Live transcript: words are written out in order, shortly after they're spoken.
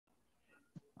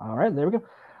All right, there we go.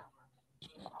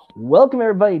 Welcome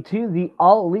everybody to the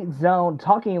All Elite Zone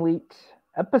Talking Elite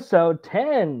episode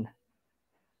 10.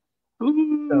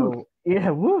 Ooh. So yeah,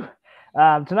 woo.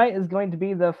 Tonight is going to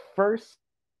be the first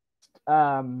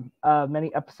of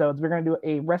many episodes. We're going to do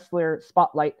a wrestler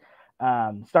spotlight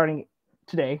starting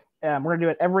today. We're going to do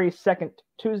it every second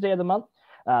Tuesday of the month.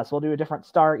 So we'll do a different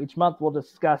star each month. We'll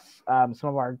discuss some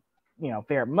of our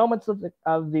favorite moments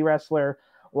of the wrestler.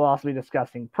 We'll also be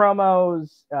discussing promos,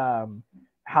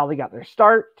 how they got their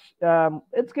start.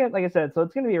 It's gonna, like I said, so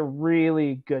it's gonna be a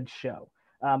really good show.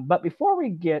 But before we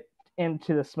get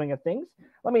into the swing of things,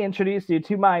 let me introduce you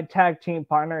to my tag team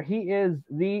partner. He is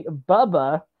the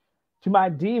Bubba to my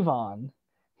Devon.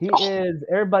 He is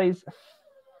everybody's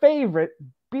favorite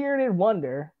bearded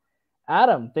wonder.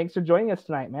 Adam, thanks for joining us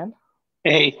tonight, man.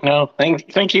 Hey, no,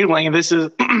 thank you, Lane. This is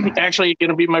actually going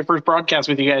to be my first broadcast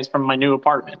with you guys from my new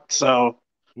apartment. So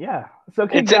yeah, so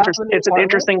it's interesting. It's an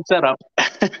interesting setup.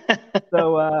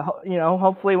 So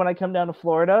hopefully when I come down to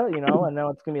Florida, I know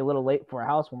it's gonna be a little late for a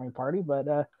housewarming party, but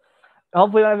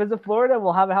hopefully when I visit Florida,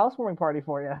 we'll have a housewarming party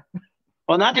for you.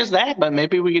 Well, not just that, but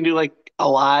maybe we can do like a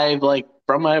live, like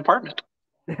from my apartment.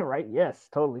 Right? Yes,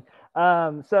 totally.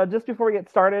 So just before we get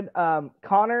started,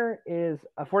 Connor is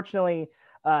unfortunately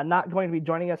not going to be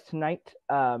joining us tonight.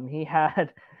 He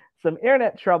had some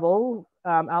internet trouble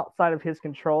outside of his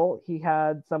control. He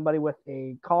had somebody with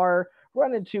a car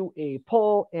run into a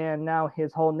pole, and now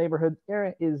his whole neighborhood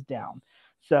internet is down.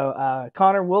 So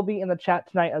Connor will be in the chat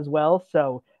tonight as well.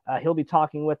 So he'll be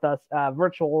talking with us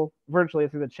virtually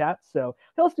through the chat. So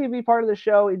he'll still be part of the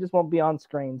show. He just won't be on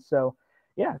screen. So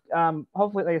yeah,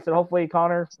 hopefully, like I said, hopefully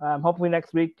Connor, hopefully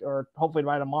next week or hopefully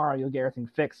by tomorrow you'll get everything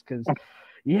fixed, because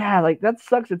yeah, like that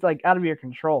sucks. It's like out of your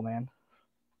control, man.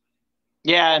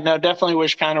 Yeah, no, definitely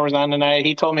wish Connor was on tonight.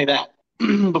 He told me that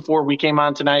before we came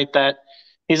on tonight, that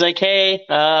he's like, hey,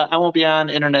 I won't be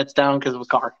on. Internet's down because of a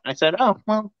car. I said, oh,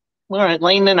 well, all right,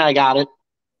 Lane and I got it.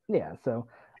 Yeah, so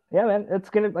yeah, man,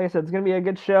 it's gonna, like I said, it's gonna be a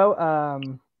good show.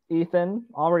 Ethan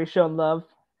already shown love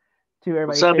to everybody.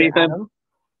 What's up, Ethan?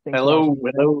 Hello.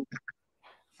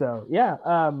 So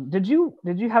yeah, did you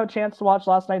have a chance to watch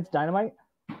last night's Dynamite?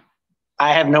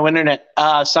 I have no internet,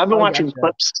 so I've been watching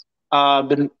clips.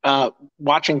 Been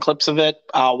watching clips of it,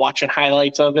 watching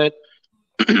highlights of it.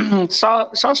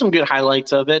 saw some good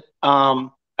highlights of it. I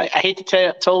hate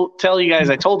to tell you guys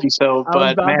I told you so,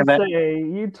 but man,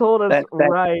 you told us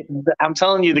right. I'm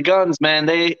telling you, the Guns, man.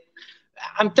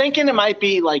 I'm thinking it might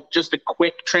be like just a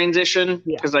quick transition,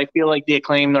 because I feel like the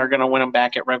Acclaim are going to win them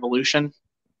back at Revolution.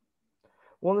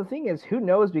 Well, the thing is, who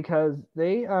knows, because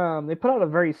they put out a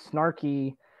very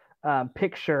snarky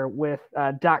picture with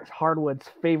Dax Hardwood's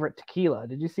favorite tequila.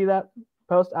 Did you see that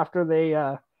post after they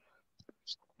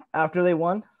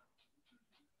won?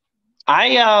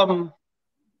 I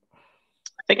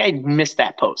think I missed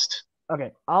that post.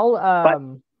 Okay,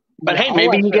 I'll But hey,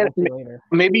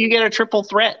 maybe you get a triple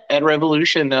threat at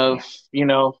Revolution of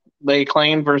the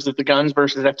Acclaim versus the Guns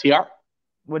versus FTR,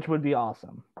 which would be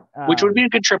awesome. Which would be a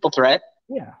good triple threat.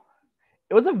 Yeah.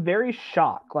 It was a very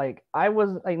shock. Like, I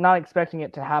was like not expecting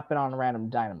it to happen on random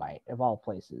Dynamite of all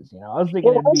places. I was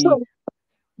thinking it'd be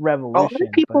Revolution.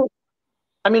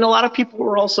 A lot of people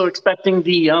were also expecting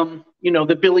the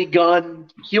Billy Gunn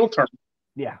heel turn.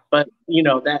 Yeah. But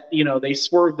they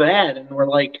swerved that, and we're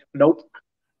like, nope.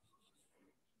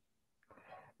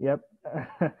 Yep.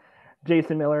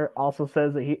 Jason Miller also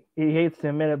says that he hates to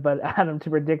admit it, but Adam, to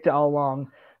predict it all along,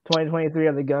 2023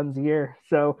 of the Guns year.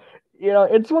 So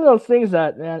it's one of those things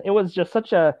that, man, it was just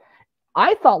such a.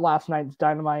 I thought last night's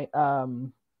Dynamite,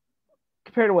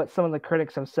 compared to what some of the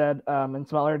critics have said, and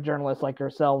some other journalists like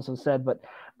yourselves have said, but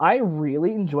I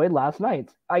really enjoyed last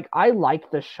night's. Like, I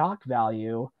liked the shock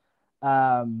value,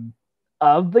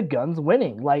 of the Guns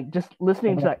winning. Like, just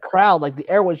listening to that crowd, like the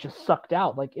air was just sucked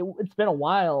out. Like it's been a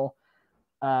while.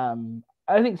 I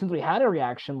think since we had a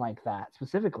reaction like that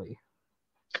specifically.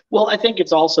 Well, I think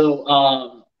it's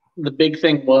also the big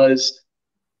thing was,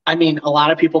 a lot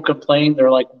of people complain.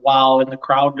 They're like, wow, and the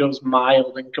crowd goes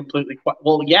mild and completely quiet.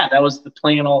 Well, yeah, that was the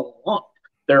plan all along.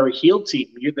 They're a heel team.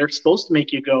 They're supposed to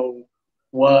make you go,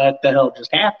 what the hell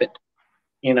just happened?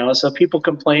 So people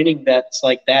complaining that's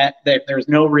like that there's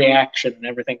no reaction and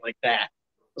everything like that.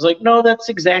 I was like, no, that's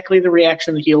exactly the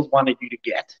reaction the heels wanted you to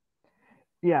get.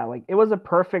 Yeah, like it was a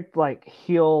perfect like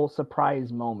heel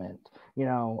surprise moment.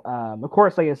 Of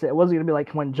course, like I said, it wasn't gonna be like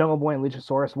when Jungle Boy and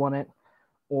Luchasaurus won it,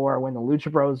 or when the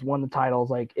Lucha Bros won the titles.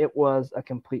 Like, it was a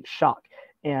complete shock.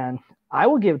 And I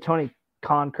will give Tony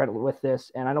Khan credit with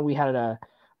this. And I know we had a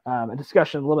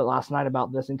discussion a little bit last night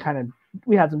about this, and kind of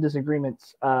we had some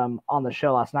disagreements on the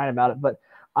show last night about it. But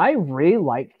I really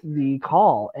liked the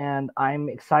call, and I'm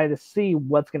excited to see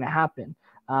what's going to happen.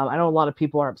 I know a lot of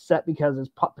people are upset because there's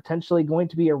potentially going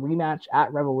to be a rematch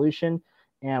at Revolution,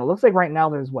 and it looks like right now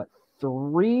there's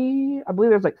three? I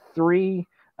believe there's like three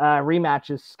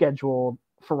rematches scheduled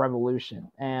for Revolution,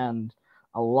 and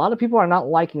a lot of people are not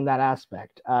liking that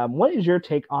aspect. What is your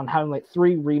take on having like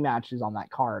three rematches on that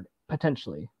card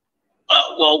potentially?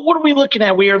 Well, what are we looking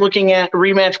at? We are looking at a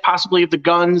rematch possibly of the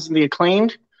Guns and the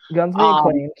Acclaimed. Guns and the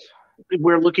Acclaimed.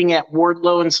 We're looking at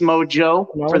Wardlow and Samoa Joe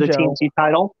for the TNT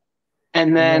title.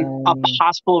 And then a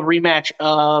possible rematch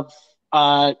of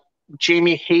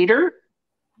Jamie Hayter.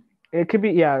 It could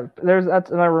be, yeah.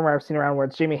 That's another rumor I've seen around where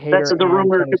it's Jamie Hayter. That's the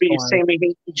rumor. Could be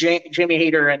Jamie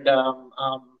Hayter and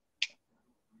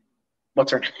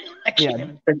what's her name?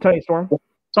 Yeah, Toni Storm.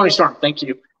 Toni Storm. Thank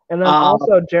you. And then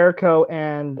also Jericho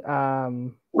and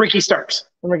Ricky Starks.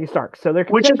 So they're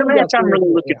which is a match I'm really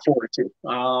looking forward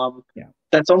to.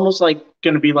 That's almost like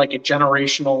going to be like a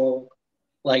generational,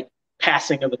 like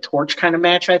passing of the torch kind of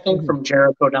match. I think from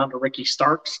Jericho down to Ricky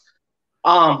Starks.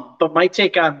 But my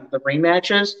take on the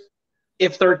rematches,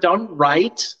 if they're done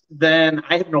right, then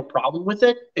I have no problem with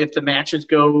it. If the matches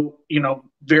go,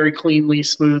 very cleanly,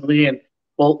 smoothly, and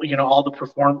all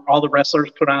the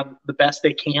wrestlers put on the best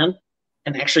they can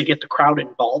and actually get the crowd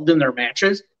involved in their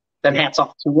matches, then hats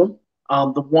off to them.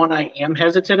 The one I am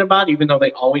hesitant about, even though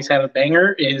they always have a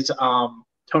banger, is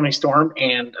Toni Storm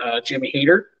and Jamie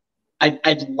Hayter.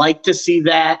 I'd like to see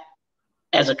that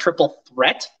as a triple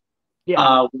threat.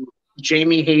 Yeah.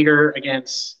 Jamie Hayter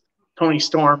against Toni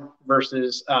Storm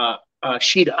versus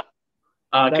Sheeta.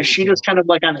 Because Sheeta's kind of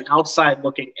like on the outside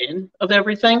looking in of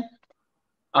everything.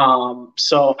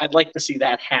 So I'd like to see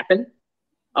that happen.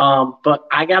 But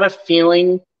I got a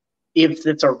feeling if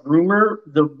it's a rumor,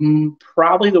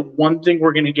 probably the one thing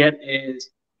we're going to get is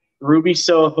Ruby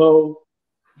Soho,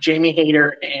 Jamie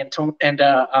Hayter, and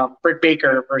Britt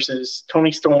Baker versus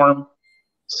Toni Storm,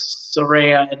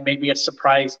 Saraya, and maybe a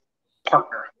surprise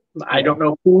partner. I don't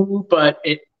know who, but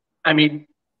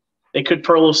they could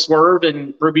pull a swerve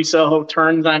and Ruby Soho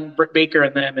turns on Britt Baker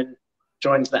and them and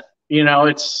joins them.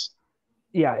 It's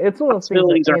one of those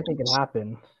things that anything can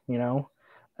happen.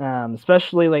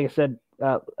 Especially like I said,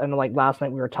 and like last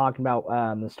night we were talking about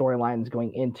the storylines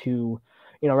going into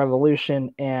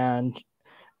Revolution, and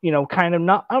kind of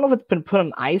not. I don't know if it's been put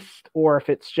on ice or if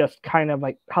it's just kind of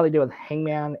like how they do with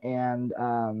Hangman and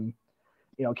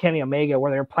Kenny Omega,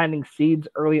 where they're planting seeds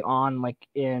early on, like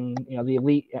in the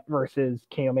Elite versus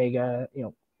Kenny Omega,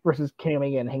 versus Kenny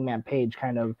Omega and Hangman Page,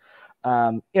 kind of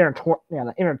the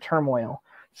inner turmoil.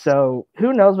 So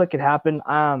who knows what could happen?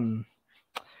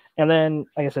 And then,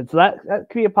 like I said, so that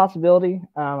could be a possibility.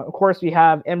 Of course, we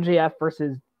have MJF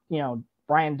versus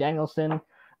Bryan Danielson,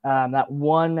 that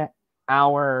 1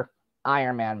 hour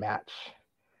Iron Man match.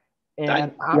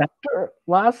 And after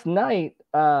last night,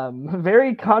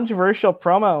 very controversial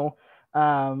promo.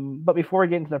 But before we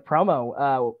get into the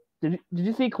promo, did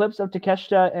you see clips of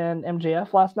Takeshita and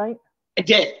MJF last night? I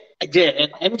did.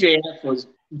 And MJF was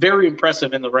very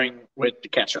impressive in the ring with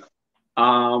Takeshita.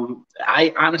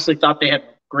 I honestly thought they had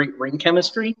great ring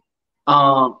chemistry.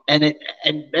 And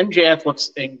MJF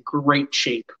looks in great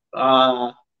shape.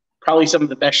 Probably some of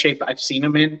the best shape I've seen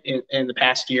him in the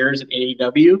past years in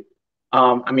AEW.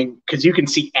 Because you can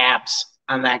see abs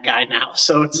on that guy now.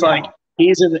 So it's like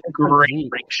he's in great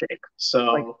ring shape.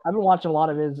 So I've been watching a lot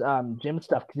of his gym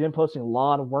stuff because he's been posting a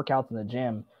lot of workouts in the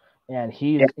gym, and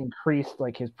he's increased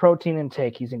like his protein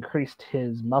intake. He's increased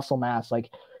his muscle mass. Like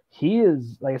he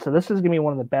is, like I said, this is gonna be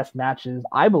one of the best matches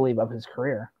I believe of his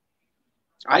career.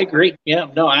 I agree. Yeah,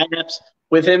 no,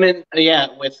 with him and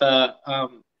with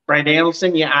Bryan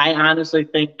Danielson. Yeah, I honestly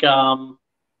think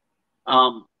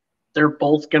they're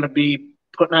both going to be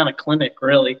putting on a clinic,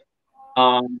 really.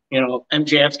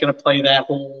 MJF's going to play that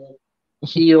whole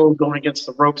heel, going against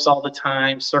the ropes all the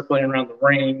time, circling around the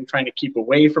ring, trying to keep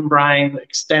away from Bryan,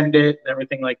 extend it,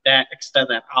 everything like that, extend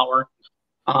that hour.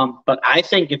 But I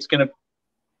think it's going to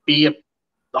be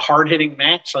a hard-hitting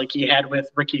match like he had with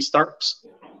Ricky Starks.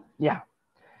 Yeah.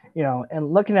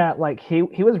 And looking at like he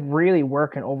was really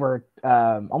working over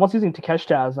almost using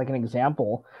Takeshita as like an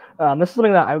example. This is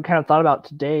something that I kind of thought about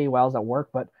today while I was at work,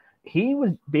 but he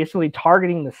was basically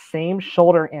targeting the same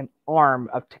shoulder and arm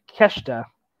of Takeshita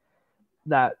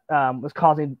that was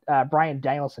causing Bryan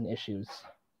Danielson issues.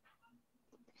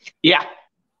 Yeah.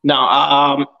 No,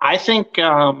 I think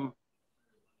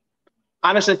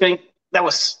honestly think that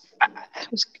was I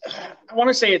want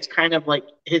to say it's kind of like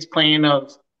his plan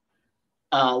of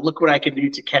look what I can do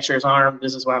to Catcher's arm.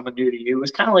 This is what I'm going to do to you.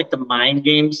 It's kind of like the mind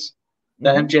games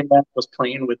that MJF was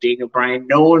playing with Daniel Bryan,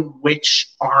 knowing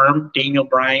which arm Daniel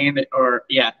Bryan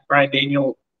Bryan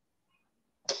Daniel.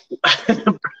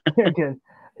 Good.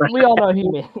 We all know he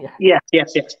made. Yes.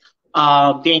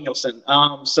 Danielson.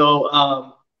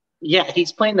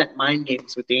 He's playing that mind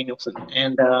games with Danielson,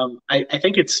 and I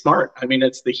think it's smart. I mean,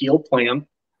 it's the heel plan.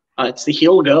 It's the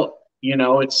heel go. You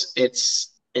know, it's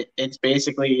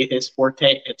basically his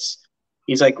forte.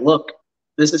 He's like, look,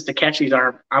 this is Takeshi's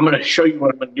arm. I'm going to show you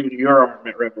what I'm going to do to your arm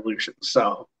at Revolution.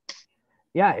 So,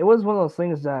 yeah, it was one of those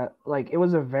things that, like, it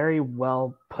was a very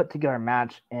well put together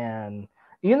match, and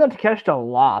even though Takeshita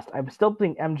lost, I still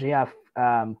think MJF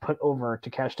put over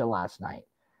Takeshita last night.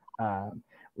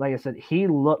 Like I said, he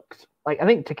looked like, I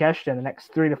think Takeshita in the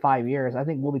next 3 to 5 years, I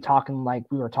think we'll be talking like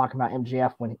we were talking about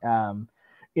MJF when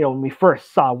when we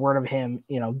first saw word of him,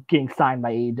 getting signed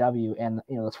by AEW, and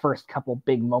those first couple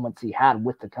big moments he had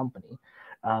with the company.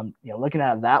 Looking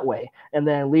at it that way, and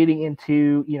then leading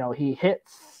into he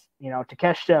hits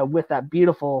Takeshita with that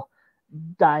beautiful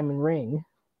diamond ring.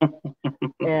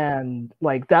 And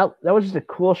like that was just a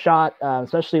cool shot,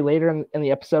 especially later in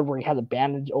the episode where he had the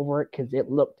bandage over it, because it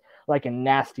looked like a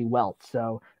nasty welt.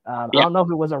 So I don't know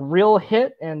if it was a real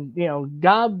hit, and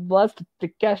God bless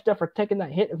Takeshita for taking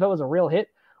that hit if it was a real hit,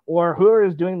 or whoever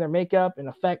is doing their makeup and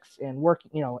effects and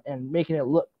working, and making it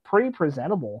look pretty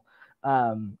presentable.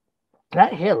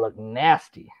 That hit looked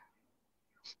nasty.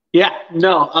 Yeah,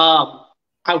 no,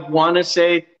 I want to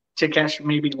say Takeshi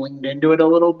maybe leaned into it a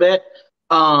little bit.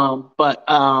 I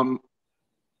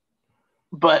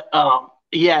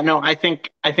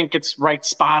think it's right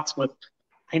spots with.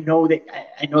 I know they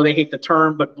hate the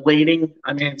term, but blading.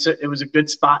 I mean, it was a good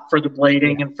spot for the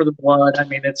blading and for the blood. I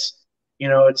mean, it's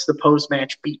the post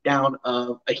match beatdown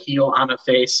of a heel on a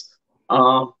face.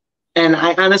 And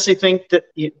I honestly think that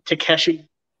Takeshi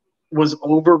was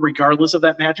over regardless of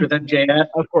that match with MJF.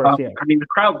 Of course, yeah. I mean, the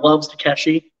crowd loves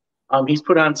Takeshi. He's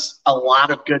put on a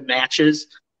lot of good matches.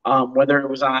 Whether it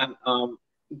was on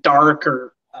Dark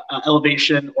or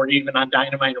Elevation or even on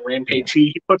Dynamite or Rampage,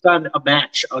 he put on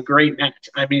a great match.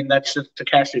 I mean, that's just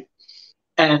Takeshi.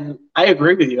 And I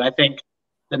agree with you. I think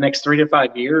the next 3 to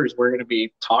 5 years, we're going to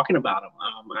be talking about him.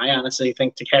 I honestly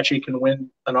think Takeshi can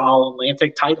win an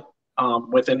All-Atlantic title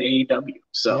with an AEW.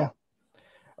 So, yeah.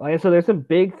 Like I said, there's some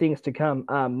big things to come.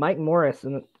 Mike Morris,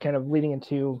 and kind of leading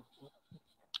into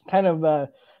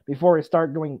before we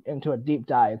start going into a deep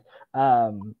dive,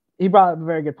 he brought up a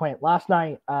very good point. Last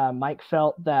night, Mike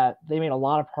felt that they made a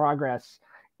lot of progress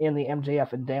in the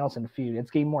MJF and Danielson feud. It's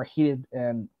getting more heated,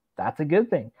 and that's a good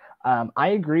thing. I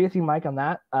agree with you, Mike, on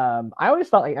that. I always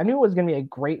thought, I knew it was going to be a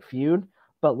great feud,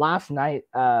 but last night,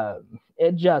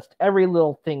 it just, every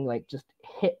little thing, just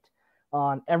hit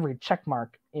on every check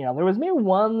mark. There was maybe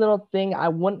one little thing I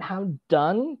wouldn't have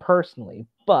done personally,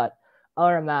 but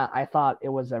other than that, I thought it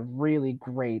was a really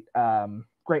great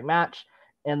match.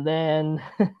 And then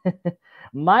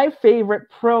my favorite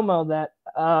promo that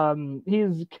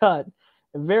he's cut,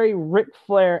 a very Ric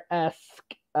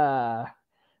Flair-esque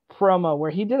promo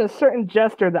where he did a certain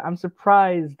gesture that I'm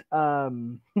surprised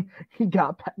he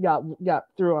got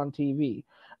through on TV.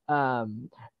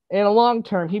 In a long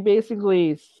term, he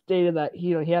basically stated that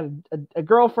he had a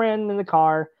girlfriend in the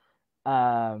car.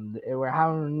 They were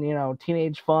having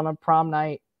teenage fun on prom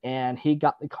night, and he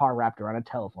got the car wrapped around a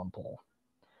telephone pole.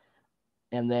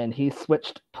 And then he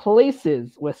switched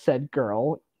places with said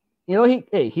girl.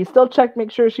 He still checked,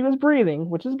 make sure she was breathing,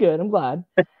 which is good. I'm glad.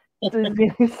 He's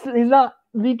not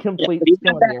the complete. He's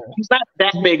not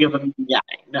that big of a guy.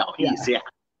 No,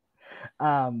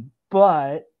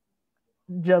 but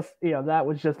just that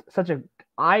was just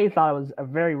I thought it was a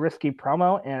very risky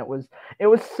promo, and it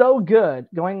was so good.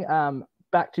 Going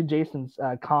back to Jason's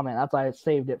comment, that's why I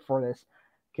saved it for this.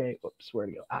 Okay, whoops, where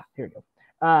to go? Here we go.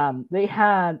 They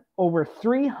had over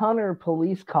 300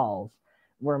 police calls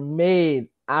were made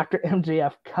after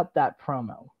MJF cut that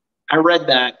promo. I read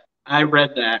that.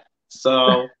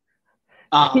 So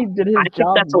he did his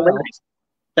job that's well. Hilarious.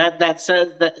 That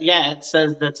says that, it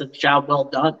says that's a job well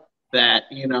done. That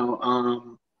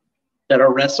that a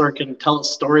wrestler can tell a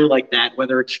story like that,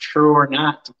 whether it's true or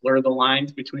not, to blur the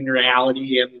lines between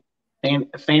reality and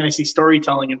fantasy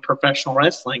storytelling in professional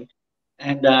wrestling.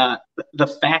 And the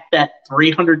fact that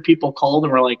 300 people called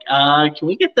and were like, can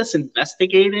we get this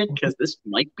investigated? Because this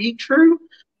might be true.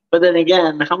 But then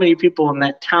again, how many people in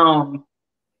that town,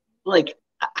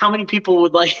 how many people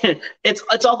would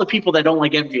it's all the people that don't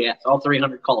like MJF. All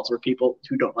 300 calls were people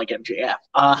who don't like MJF.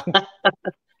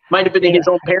 Might have been his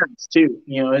own parents, too.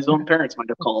 His own parents might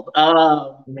have called.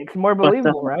 Makes it more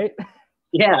believable, right?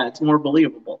 Yeah, it's more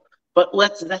believable. But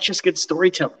that's just good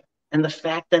storytelling. And the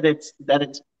fact that it's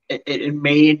it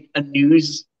made a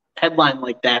news headline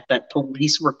like that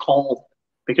police were called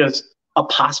because a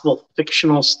possible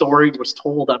fictional story was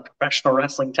told on professional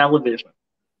wrestling television,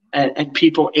 and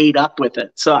people ate up with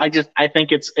it. So I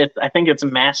think it's a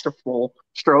masterful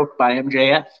stroke by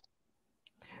MJF.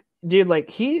 Dude, like,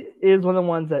 he is one of the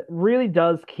ones that really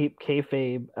does keep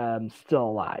kayfabe still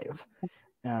alive.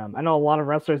 I know a lot of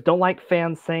wrestlers don't like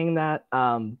fans saying that,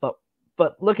 but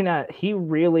looking at it, he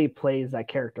really plays that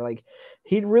character. Like,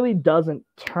 he really doesn't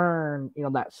turn,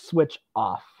 that switch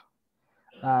off.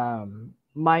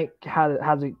 Mike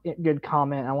has a good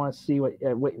comment. I want to see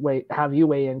have you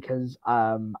weigh in, because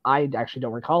I actually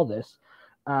don't recall this.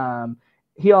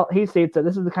 He states that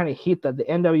this is the kind of heat that the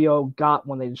NWO got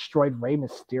when they destroyed Rey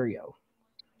Mysterio.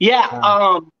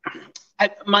 Yeah.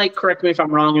 Mike, correct me if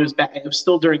I'm wrong. It was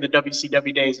still during the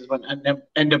WCW days, is when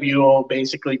NWO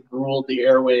basically ruled the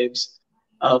airwaves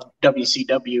of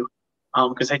WCW.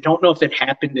 Because I don't know if it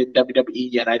happened in WWE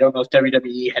yet. I don't know if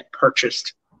WWE had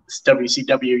purchased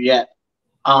WCW yet.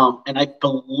 And I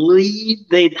believe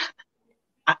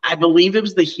I believe it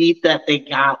was the heat that they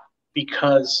got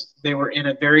because they were in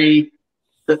the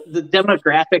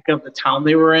demographic of the town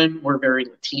they were in were very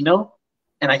Latino.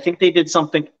 And I think they did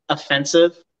something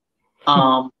offensive.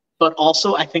 But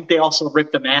also, I think they also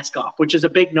ripped the mask off, which is a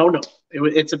big no-no.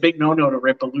 It's a big no-no to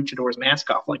rip a luchador's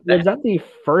mask off like that. Was that the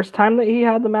first time that he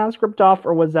had the mask ripped off,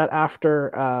 or was that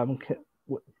after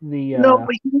No,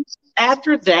 but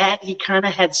after that, he kind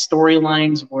of had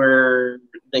storylines where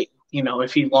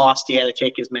if he lost, he had to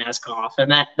take his mask off,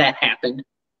 and that happened.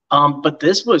 But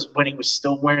this was when he was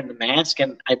still wearing the mask,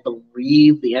 and I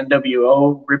believe the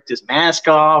NWO ripped his mask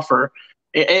off, or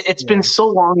it's been so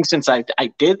long since that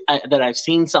I've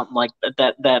seen something like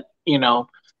that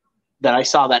that I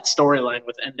saw that storyline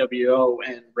with NWO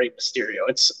and Rey Mysterio.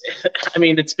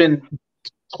 It's been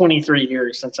 23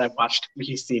 years since I watched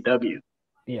VCW.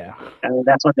 Yeah. I mean,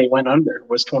 that's when they went under,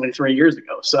 was 23 years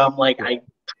ago. So I'm like,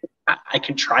 I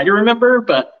can try to remember,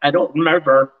 but I don't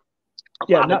remember.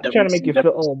 Yeah, not trying to make you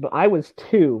feel old, but I was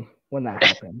 2 when that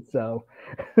happened. So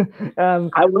I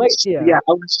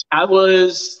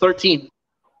was 13.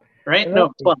 Right?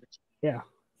 No, 12. Yeah.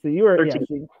 So you were 13.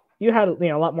 So you had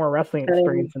a lot more wrestling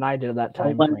experience than I did at that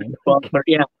time frame. 12,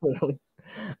 yeah.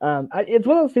 It's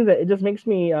one of those things that it just makes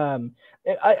me.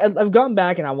 I've gone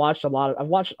back and I've watched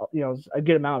a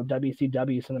good amount of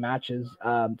WCW, some of the matches,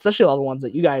 especially all the ones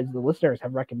that you guys, the listeners,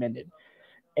 have recommended.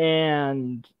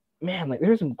 And man, like,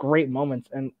 there's some great moments.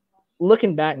 And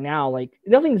looking back now, like,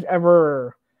 nothing's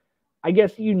ever, I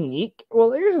guess, unique. Well,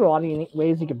 there's a lot of unique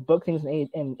ways you can book things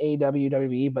in AEW,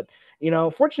 WWE, but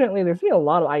fortunately, there's a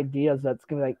lot of ideas that's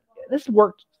gonna, like, this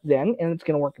worked then and it's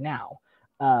gonna work now.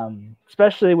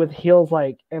 Especially with heels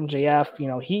like MJF,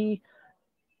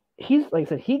 he's like I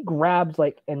said, he grabs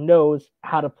and knows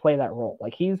how to play that role.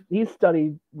 Like, he's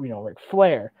studied, Ric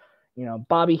Flair,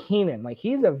 Bobby Heenan. Like,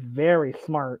 he's a very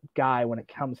smart guy when it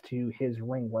comes to his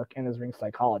ring work and his ring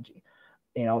psychology.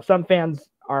 Some fans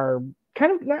are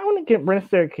kind of, not want to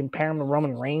necessarily compare him to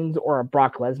Roman Reigns or a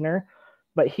Brock Lesnar,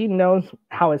 but he knows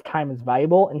how his time is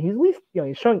valuable, and he's at least,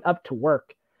 he's showing up to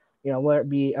work, whether it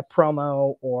be a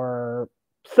promo or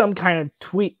some kind of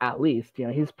tweet, at least,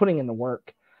 he's putting in the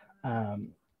work.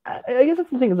 I guess that's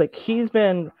the thing, is like, he's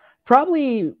been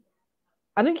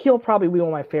I think he'll probably be one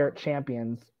of my favorite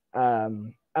champions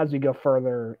as we go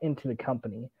further into the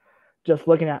company. Just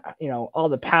looking at, all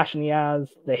the passion he has,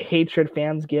 the hatred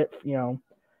fans get,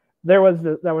 there was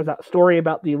that story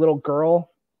about the little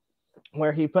girl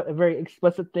where he put a very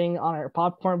explicit thing on her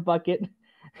popcorn bucket,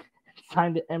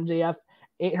 signed it MJF,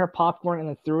 ate her popcorn, and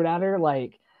then threw it at her.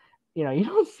 Like, you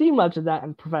don't see much of that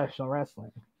in professional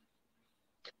wrestling.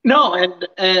 No,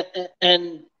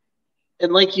 and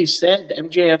like you said,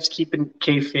 MJF's keeping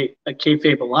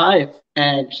kayfabe alive,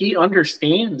 and he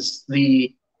understands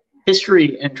the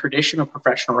history and tradition of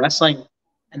professional wrestling,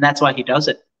 and that's why he does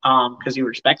it, because he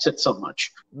respects it so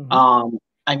much. Mm-hmm.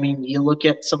 I mean, you look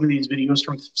at some of these videos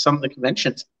from some of the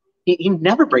conventions, he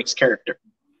never breaks character.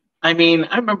 I mean,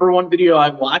 I remember one video I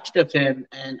watched of him,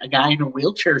 and a guy in a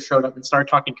wheelchair showed up and started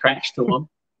talking trash to him.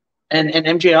 And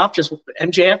MJF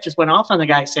just went off on the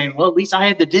guy, saying, well, at least I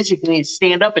had the dignity to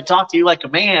stand up and talk to you like a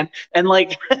man. And,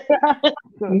 like,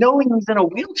 knowing he's in a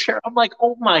wheelchair, I'm like,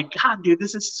 oh my God, dude,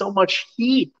 this is so much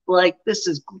heat. Like, this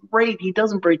is great. He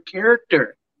doesn't break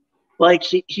character. Like,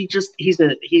 he's just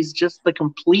the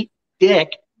complete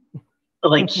dick,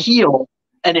 like, heel,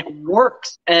 and it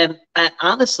works. And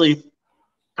honestly,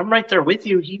 I'm right there with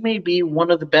you. He may be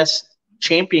one of the best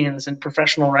champions in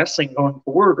professional wrestling going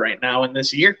forward right now in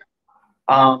this year.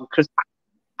 Because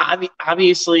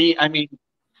obviously, I mean,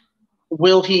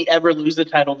 Will he ever lose the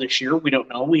title this year? We don't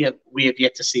know. We have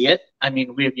yet to see it. I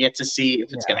mean, we have yet to see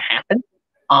if it's going to happen.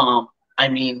 I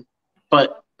mean,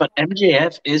 but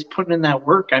MJF is putting in that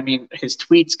work. I mean, his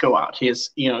tweets go out. He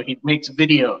makes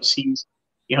videos. He's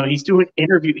doing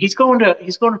interviews. He's going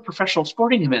to professional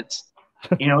sporting events.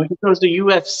 He goes to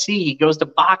UFC. He goes to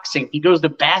boxing. He goes to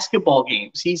basketball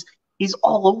games. He's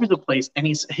all over the place, and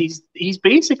he's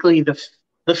basically the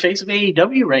face of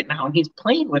AEW right now, and he's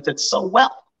playing with it so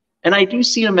well. And I do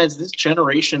see him as this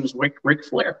generation's Ric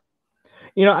Flair.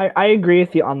 I agree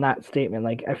with you on that statement.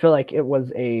 Like, I feel like it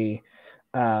was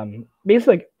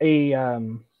basically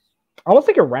almost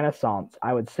like a renaissance,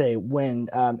 I would say, when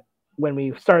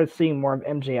we started seeing more of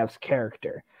MJF's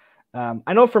character.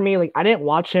 I know for me, like, I didn't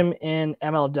watch him in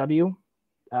MLW,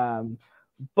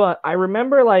 but I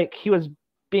remember like he was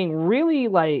being really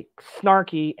like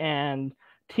snarky and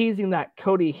teasing that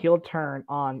Cody heel turn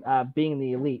on being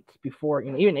the Elite before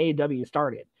even AEW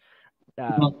started.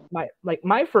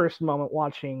 My first moment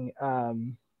watching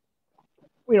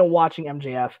watching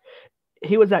MJF,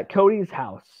 he was at Cody's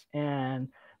house and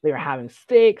they were having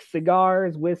steaks,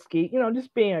 cigars, whiskey,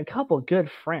 just being a couple good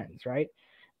friends, right?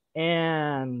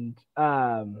 And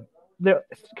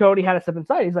Cody had to step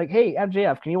inside. He's like, "Hey,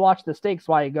 MJF, can you watch the steaks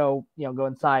while you go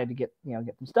inside to get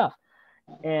some stuff?"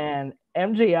 And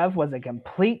MJF was a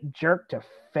complete jerk to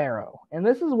Pharaoh. And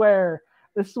this is where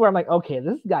I'm like, okay,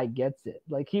 this guy gets it.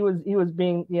 Like he was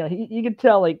being, you could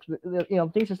tell like,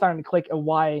 things are starting to click and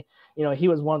why, he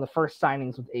was one of the first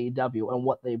signings with AEW and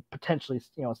what they potentially,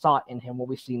 saw in him, what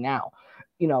we see now.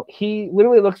 He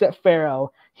literally looks at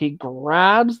Pharaoh, he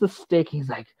grabs the stick, he's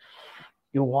like,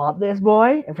 "You want this,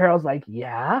 boy?" And Pharaoh's like,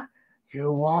 "Yeah." "You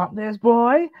want this,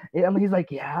 boy?" And he's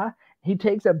like, "Yeah." He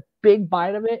takes a big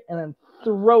bite of it and then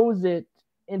throws it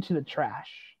into the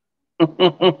trash.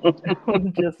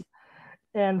 Just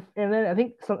and then I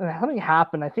think something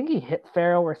happened. I think he hit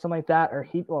Pharaoh or something like that, or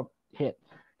hit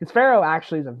because Pharaoh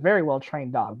actually is a very well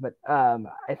trained dog. But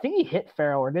I think he hit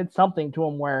Pharaoh or did something to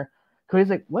him where Cody's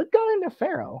like, "What got into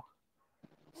Pharaoh?"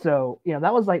 So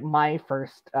that was like my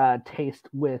first taste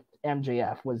with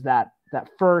MJF, was that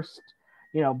first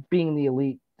being the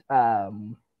Elite that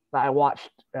I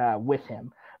watched with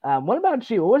him. What about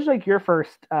you? What was like your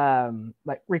first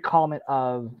like recallment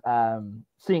of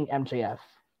seeing MJF?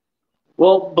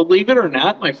 Well, believe it or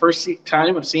not, my first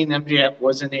time of seeing MJF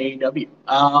was in AEW.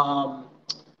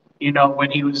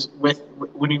 When he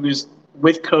was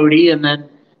with Cody, and then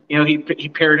he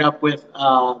paired up with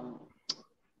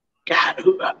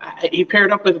he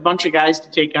paired up with a bunch of guys to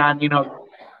take on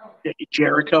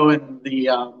Jericho and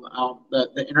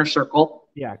the Inner Circle.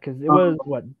 Yeah, because it was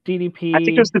what, DDP. I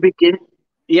think it was the beginning.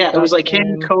 Yeah, it was like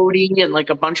him, Cody, and like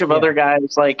a bunch of other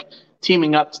guys like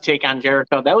teaming up to take on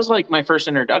Jericho. That was like my first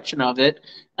introduction of it,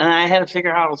 and I had to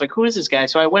figure out. I was like, "Who is this guy?"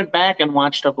 So I went back and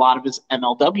watched a lot of his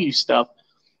MLW stuff.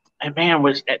 And man,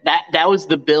 was that was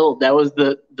the build. That was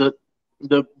the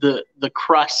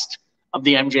crust of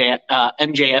the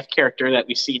MJF character that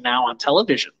we see now on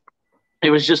television. It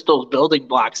was just those building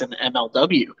blocks in the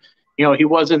MLW. He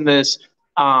wasn't this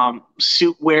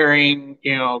suit wearing,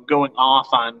 going off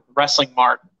on wrestling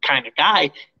mark kind of guy.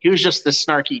 He was just the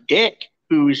snarky dick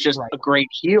who was just a great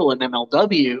heel in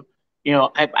MLW.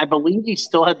 I believe he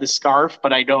still had the scarf,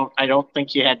 but I don't think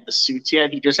he had the suits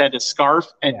yet. He just had his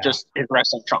scarf and just his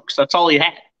wrestling trunks. That's all he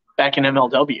had back in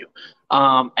MLW.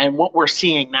 And what we're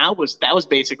seeing now was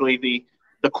basically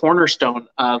the cornerstone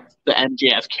of the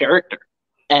MJF character.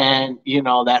 And,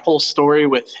 that whole story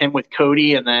with him with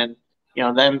Cody, and then,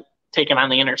 them taking on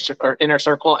the inner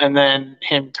circle, and then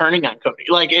him turning on Cody.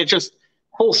 Like, it's just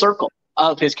full circle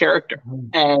of his character.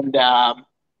 And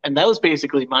that was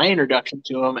basically my introduction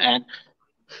to him. And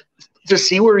to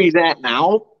see where he's at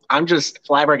now, I'm just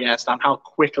flabbergasted on how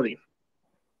quickly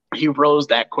he rose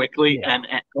that quickly, and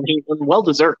he was well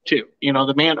deserved too.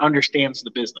 The man understands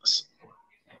the business.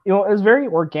 It was very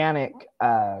organic,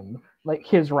 like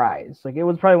his rise. Like, it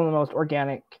was probably one of the most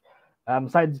organic,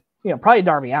 besides probably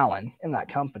Darby Allin in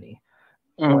that company,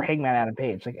 or Hangman Adam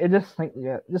Page. Like, it just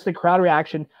just the crowd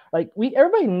reaction. Like,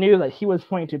 everybody knew that he was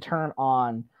going to turn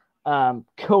on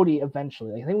Cody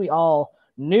eventually. Like, I think we all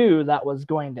knew that was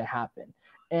going to happen.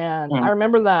 And I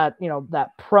remember that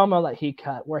that promo that he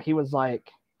cut where he was like,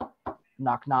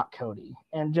 "Knock knock, Cody,"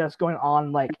 and just going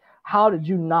on like, "How did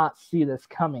you not see this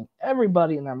coming?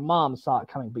 Everybody and their mom saw it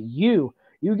coming, but you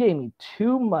gave me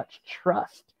too much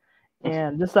trust."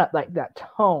 And just that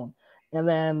tone. And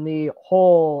then the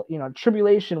whole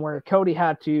tribulation where Cody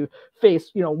had to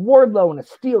face Wardlow in a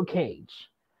steel cage.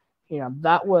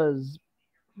 That was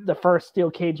the first steel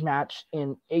cage match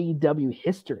in AEW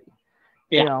history.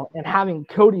 And having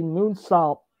Cody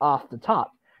moonsault off the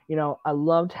top. I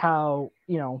loved how,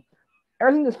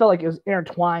 everything just felt like it was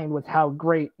intertwined with how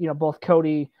great, both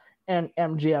Cody and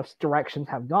MJF's directions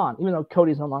have gone, even though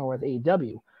Cody's no longer with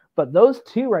AEW. But those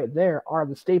two right there are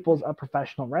the staples of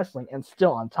professional wrestling and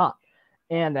still on top.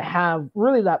 And to have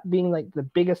really that being like the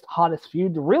biggest, hottest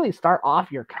feud to really start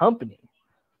off your company,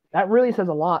 that really says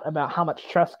a lot about how much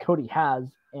trust Cody has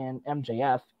in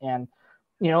MJF and,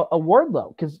 a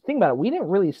Wardlow. Because think about it,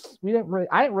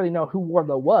 I didn't really know who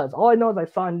Wardlow was. All I know is I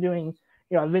saw him doing,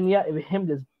 a vignette of him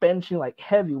just benching like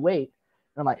heavyweight.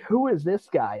 And I'm like, who is this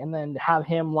guy? And then to have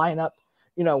him line up,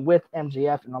 with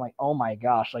MJF, and I'm like, oh my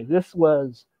gosh, like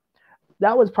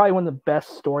that was probably one of the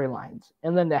best storylines.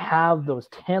 And then to have those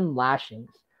 10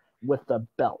 lashings with the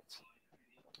belts.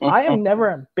 I have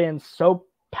never been so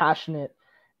passionate,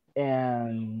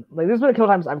 and like there's been a couple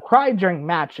times I've cried during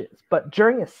matches, but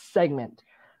during a segment,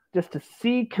 just to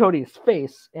see Cody's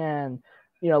face and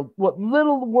what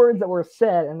little words that were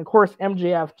said, and of course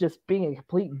MJF just being a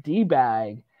complete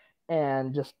D-bag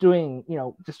and just doing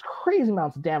just crazy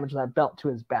amounts of damage with that belt to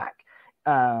his back.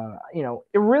 It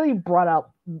really brought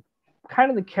out kind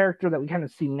of the character that we kind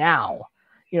of see now,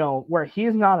 where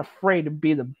he's not afraid to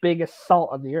be the biggest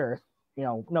salt of the earth,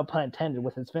 no pun intended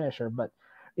with his finisher, but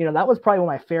that was probably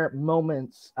one of my favorite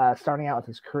moments starting out with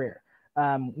his career.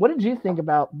 What did you think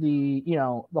about the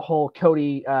whole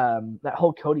Cody, that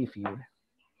whole Cody feud?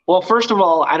 Well, first of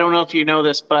all, I don't know if you know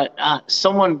this, but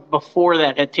someone before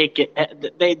that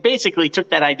they basically took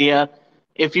that idea.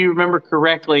 If you remember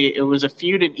correctly, it was a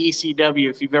feud in ECW.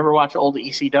 If you've ever watched old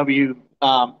ECW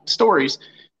stories,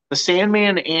 the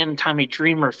Sandman and Tommy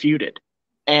Dreamer feuded.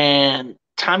 And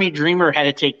Tommy Dreamer had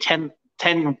to take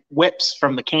 10 whips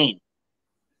from the cane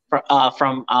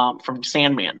from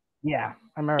Sandman. Yeah,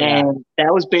 I remember and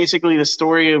that was basically the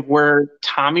story of where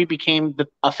Tommy became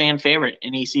a fan favorite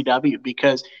in ECW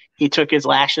because he took his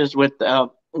lashes with the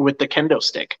kendo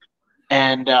stick.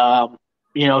 And,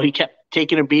 he kept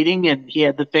taking a beating, and he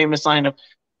had the famous line of,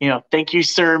 thank you,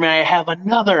 sir, may I have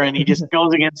another? And he just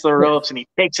goes against the ropes, and he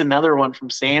takes another one from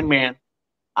Sandman.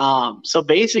 So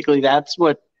basically that's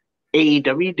what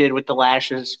AEW did with the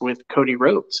lashes with Cody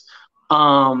Rhodes.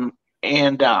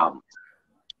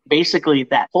 Basically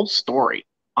that whole story,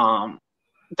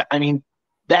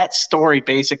 that story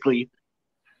basically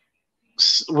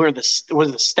was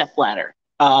a stepladder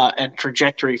and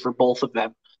trajectory for both of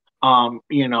them.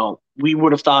 We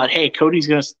would have thought, hey, Cody's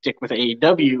going to stick with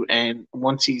AEW, and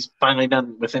once he's finally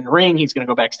done within the ring, he's going to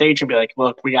go backstage and be like,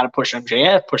 look, we got to push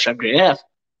MJF.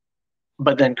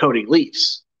 But then Cody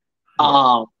leaves.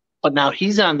 Yeah. But now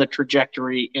he's on the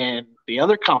trajectory in the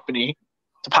other company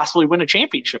to possibly win a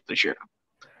championship this year.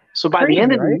 So by the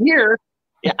end of the year,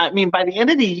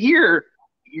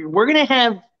 we're going to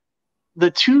have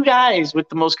the two guys with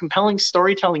the most compelling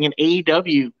storytelling in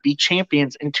AEW be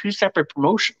champions in two separate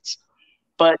promotions.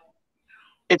 But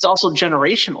it's also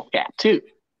generational gap too.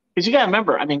 Because you got to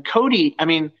remember, Cody,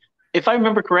 if I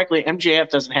remember correctly, MJF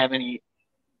doesn't have any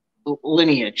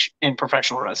lineage in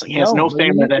professional wrestling. He has no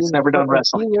family that's never done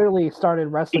wrestling. He literally started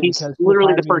wrestling. He's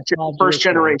literally the first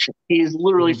generation. He's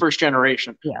literally first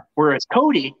generation. Yeah. Whereas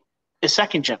Cody is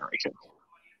second generation.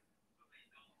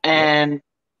 And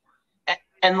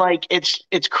like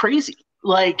it's crazy.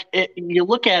 Like you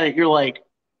look at it, you're like,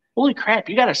 holy crap!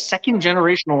 You got a second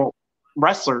generational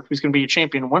wrestler who's going to be a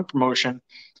champion in one promotion,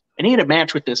 and he had a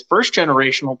match with this first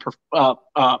generational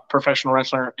professional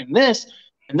wrestler in this,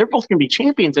 and they're both going to be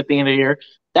champions at the end of the year.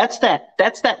 That's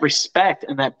that respect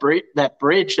and that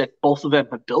bridge that both of them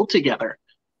have built together.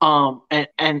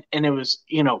 And it was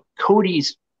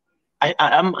Cody's.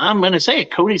 I'm going to say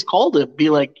it, Cody's call to be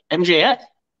like MJF.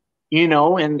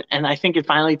 And I think it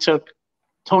finally took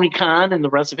Tony Khan and the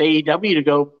rest of AEW to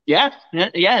go, yeah,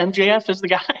 MJF is the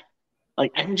guy.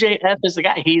 Like MJF is the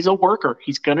guy. He's a worker.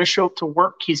 He's gonna show up to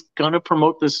work. He's gonna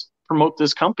promote this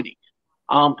company.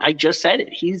 I just said it.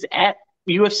 He's at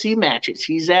UFC matches.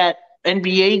 He's at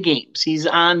NBA games. He's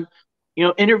on,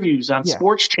 interviews on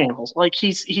sports channels. Like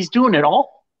he's doing it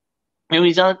all. And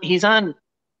he's on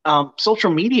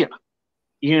social media.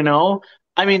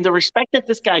 The respect that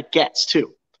this guy gets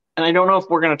too. And I don't know if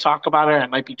we're going to talk about it. I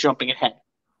might be jumping ahead.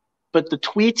 But the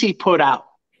tweets he put out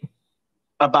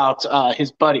about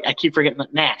his buddy, I keep forgetting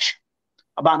Nash,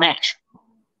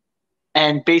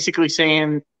 and basically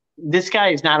saying this guy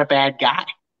is not a bad guy.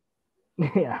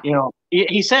 Yeah.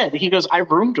 He goes, I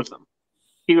roomed with him.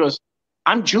 He goes,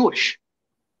 I'm Jewish.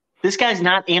 This guy's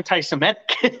not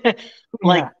anti-Semitic.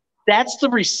 That's the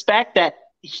respect that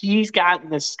he's got in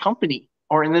this company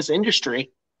or in this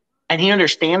industry, and he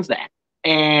understands that.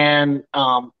 And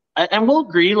we'll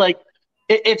agree, like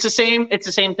it's the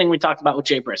same thing we talked about with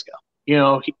Jay Briscoe.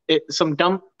 Some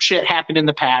dumb shit happened in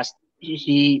the past.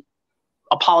 He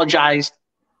apologized.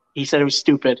 He said it was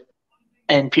stupid,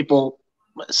 and people,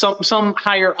 some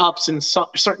higher ups in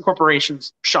certain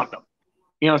corporations shunned him.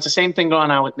 It's the same thing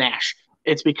going on with Nash.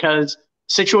 It's because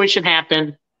situation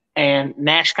happened, and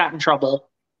Nash got in trouble,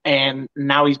 and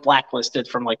now he's blacklisted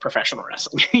from like professional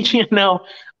wrestling.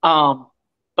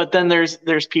 But then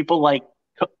there's people like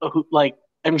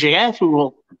MJF who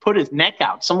will put his neck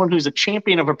out. Someone who's a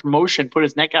champion of a promotion put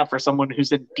his neck out for someone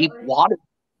who's in deep water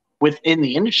within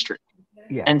the industry,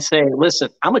 and say, "Listen,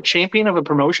 I'm a champion of a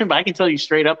promotion, but I can tell you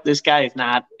straight up, this guy is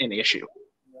not an issue."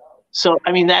 So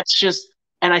I mean, that's just,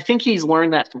 and I think he's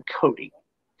learned that from Cody,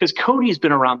 because Cody's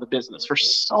been around the business for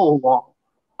so long.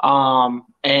 I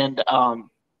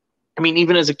mean,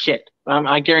 even as a kid,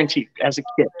 I guarantee you, as a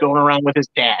kid, going around with his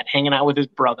dad, hanging out with his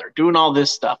brother, doing all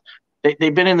this stuff.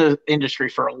 They've been in the industry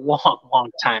for a long,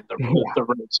 long time, the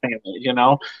Rhodes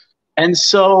family, And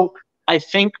so I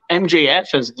think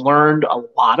MJF has learned a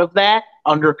lot of that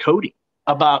under Cody,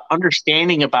 about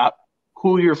understanding about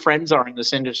who your friends are in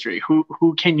this industry,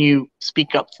 who can you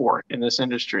speak up for in this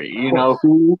industry,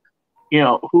 who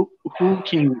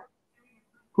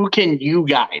can you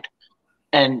guide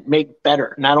and make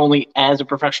better, not only as a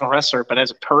professional wrestler, but as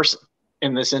a person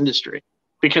in this industry,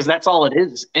 because that's all it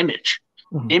is, image.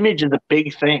 Mm-hmm. Image is a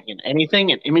big thing in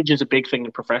anything, and image is a big thing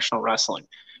in professional wrestling.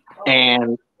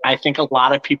 And I think a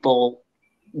lot of people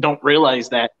don't realize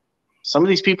that some of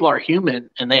these people are human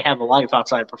and they have a life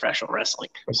outside of professional wrestling.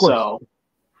 So,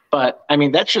 but I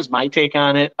mean, that's just my take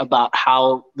on it, about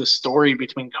how the story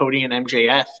between Cody and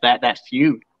MJF, that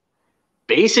feud,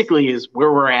 basically is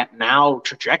where we're at now,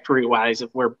 trajectory wise, of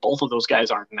where both of those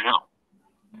guys are now,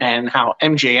 and how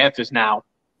MJF is now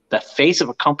the face of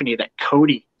a company that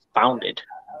Cody founded.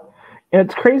 And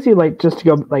it's crazy, like, just to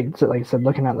go, like I said,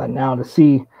 looking at that now to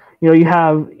see, you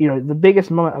have, the biggest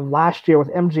moment of last year with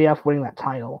MJF winning that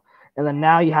title. And then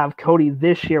now you have Cody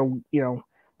this year,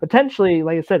 potentially,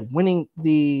 like I said, winning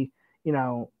the,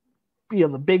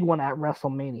 the big one at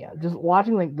WrestleMania. Just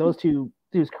watching like those two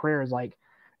careers, like,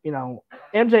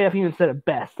 MJF even said it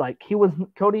best. Like,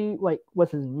 Cody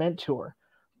was his mentor,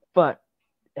 but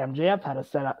MJF had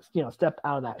to step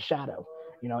out of that shadow.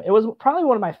 It was probably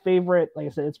one of my favorite, like I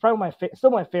said, it's probably still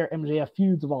my favorite MJF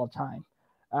feuds of all time.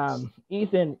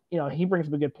 Ethan, he brings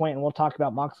up a good point, and we'll talk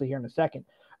about Moxley here in a second.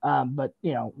 But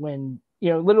when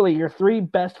literally your three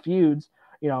best feuds,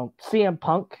 CM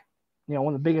Punk, one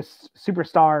of the biggest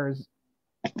superstars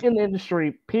in the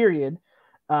industry, period,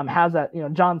 has that,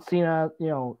 John Cena,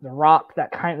 The Rock,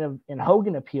 that kind of, and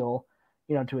Hogan appeal,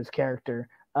 to his character.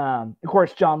 Of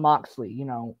course, John Moxley,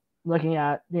 looking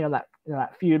at,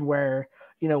 that feud where,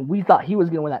 we thought he was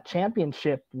going to win that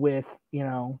championship with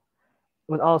all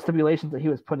the stipulations that he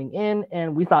was putting in,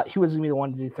 and we thought he was going to be the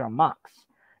one to dethrone Mox.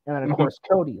 And then, of course,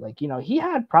 Cody, he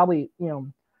had probably,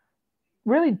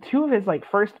 really two of his,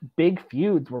 first big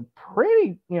feuds were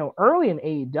pretty, early in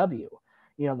AEW.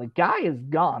 The guy has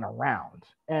gone around,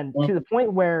 and to the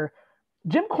point where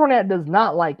Jim Cornette does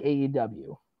not like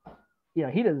AEW.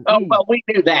 He does. Oh, well, we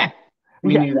knew that.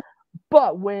 We knew that.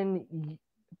 But when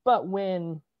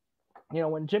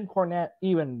when Jim Cornette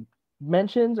even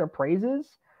mentions or praises,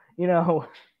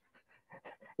 an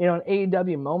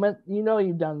AEW moment,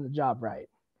 you've done the job right.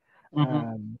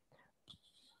 Mm-hmm.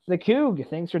 The Coug,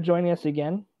 thanks for joining us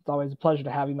again. It's always a pleasure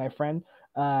to have you, my friend.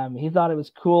 He thought it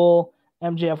was cool.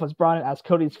 MJF was brought in as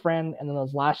Cody's friend, and then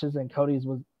those lashes and Cody's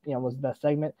was the best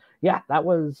segment. Yeah, that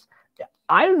was.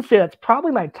 I would say that's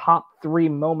probably my top 3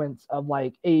 moments of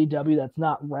AEW that's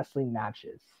not wrestling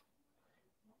matches.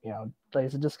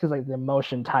 Just because the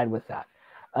emotion tied with that.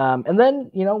 And then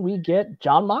we get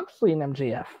John Moxley and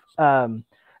MJF.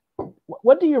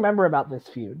 What do you remember about this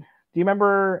feud? Do you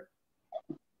remember?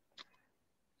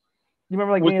 Any of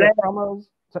the promos?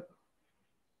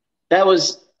 That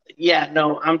was, yeah,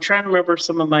 no, I'm trying to remember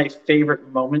some of my favorite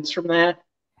moments from that.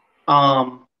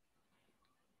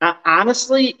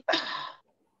 Honestly,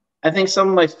 I think some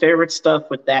of my favorite stuff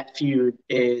with that feud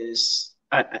is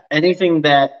anything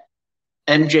that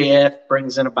MJF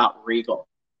brings in about Regal.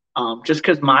 Just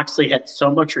because Moxley had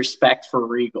so much respect for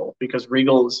Regal, because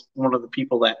Regal is one of the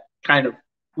people that kind of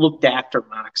looked after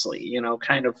Moxley,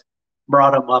 kind of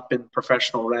brought him up in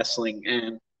professional wrestling,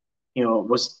 and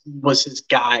was his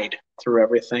guide through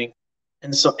everything.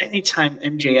 And so anytime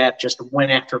MJF just went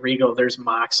after Regal, there's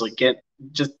Moxley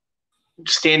just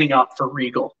standing up for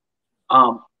Regal.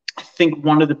 I think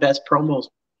one of the best promos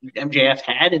MJF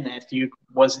had in that feud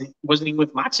wasn't even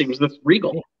with Moxley, it was with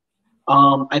Regal.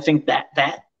 I think that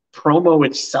promo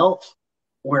itself,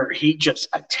 where he just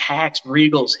attacks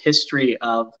Regal's history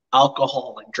of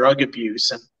alcohol and drug abuse,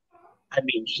 and I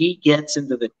mean, he gets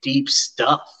into the deep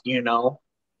stuff, you know.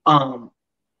 Um,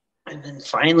 and then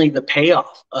finally the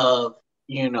payoff of,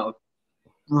 you know,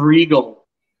 Regal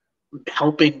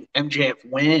helping MJF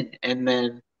win and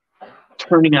then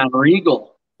turning on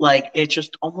Regal. Like it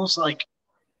just almost like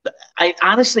I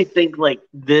honestly think like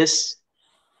this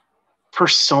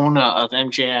persona of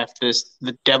MJF, this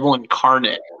the devil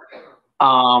incarnate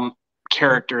um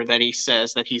character that he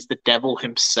says that he's the devil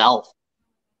himself.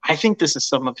 I think this is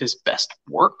some of his best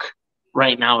work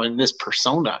right now in this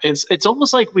persona. It's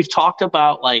almost like we've talked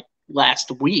about like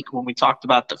last week when we talked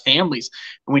about the families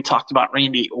and we talked about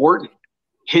Randy Orton,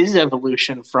 his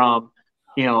evolution from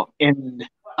in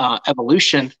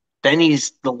evolution, then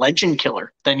he's the legend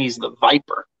killer, then he's the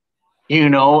Viper.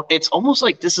 It's almost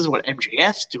like this is what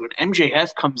MJF's doing.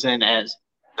 MJF comes in as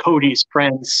Cody's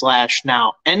friend slash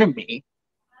now enemy.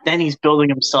 Then he's building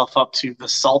himself up to the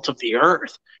salt of the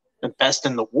earth, the best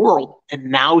in the world, and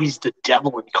now he's the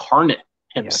devil incarnate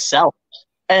himself. Yes.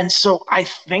 And so I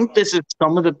think this is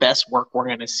some of the best work we're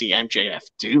going to see MJF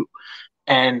do.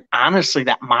 And honestly,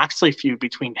 that Moxley feud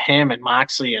between him and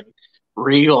Moxley and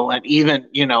Regal, and even,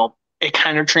 it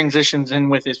kind of transitions in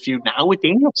with his feud now with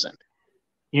Danielson,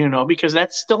 because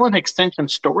that's still an extension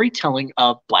storytelling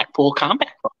of Blackpool Combat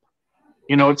Club.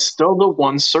 It's still the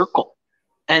one circle.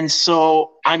 And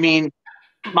so, I mean,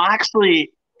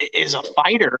 Moxley is a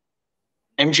fighter.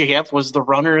 MJF was the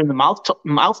runner and the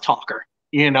mouth talker.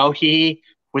 He,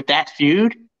 with that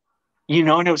feud,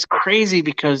 and it was crazy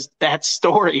because that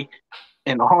story,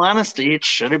 in all honesty, it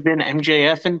should have been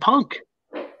MJF and Punk.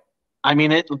 I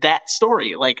mean, that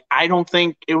story, like, I don't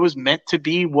think it was meant to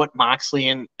be what Moxley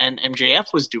and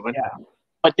MJF was doing,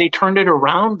 but they turned it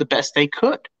around the best they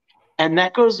could. And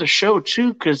that goes to show,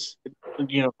 too, because,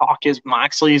 talk is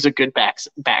Moxley is a good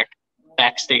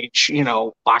backstage,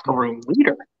 locker room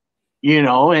leader,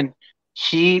 and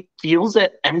he feels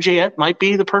that MJF might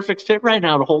be the perfect fit right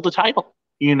now to hold the title,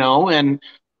 and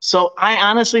so I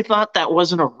honestly thought that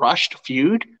wasn't a rushed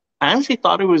feud. I honestly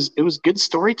thought it was good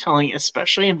storytelling,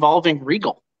 especially involving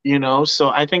Regal, so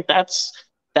I think that's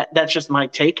just my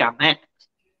take on that.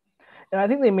 And I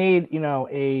think they made,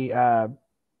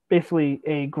 basically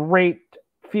a great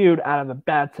feud out of a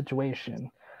bad situation.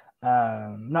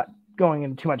 Not going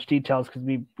into too much details because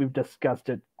we've discussed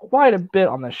it quite a bit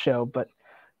on the show, but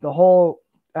the whole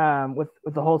with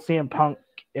the whole CM Punk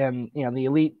and the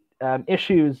Elite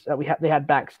issues that they had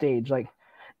backstage, like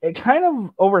it kind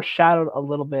of overshadowed a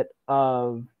little bit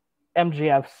of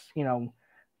MJF's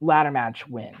ladder match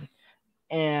win,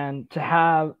 and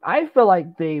I feel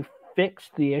like they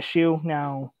fixed the issue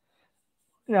now.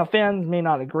 Fans may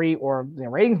not agree or the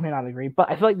ratings may not agree,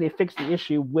 but I feel like they fixed the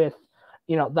issue with,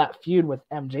 that feud with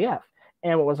MJF.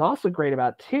 And what was also great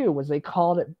about it, too, was they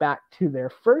called it back to their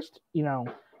first,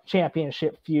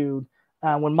 championship feud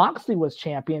when Moxley was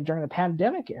champion during the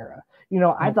pandemic era.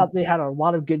 I thought they had a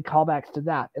lot of good callbacks to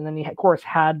that. And then you, of course,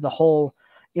 had the whole,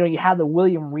 you had the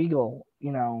William Regal,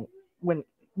 when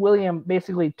William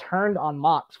basically turned on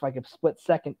Mox for like a split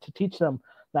second to teach them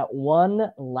that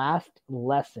one last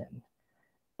lesson.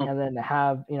 And then to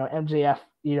have, MJF,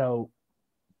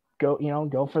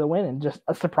 go for the win and just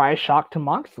a surprise shock to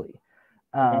Moxley.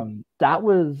 That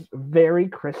was very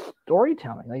crisp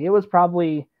storytelling. Like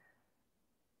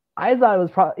I thought it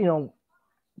was probably, of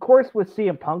course with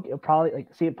CM Punk, it probably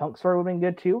like CM Punk story would have been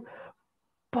good too.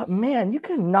 But man, you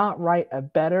could not write a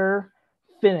better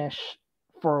finish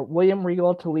for William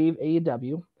Regal to leave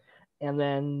AEW. And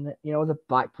then, the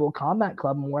Blackpool Combat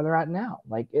Club and where they're at now.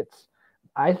 Like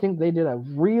I think they did a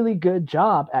really good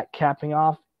job at capping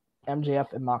off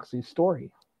MJF and Moxley's story.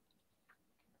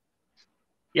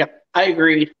 Yep, I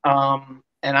agree.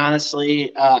 And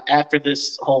honestly, after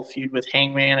this whole feud with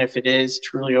Hangman, if it is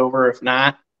truly over, if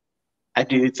not, I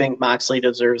do think Moxley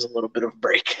deserves a little bit of a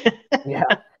break. Yeah,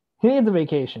 he needs a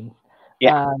vacation.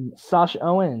 Yeah. Sasha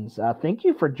Owens, thank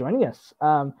you for joining us.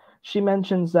 She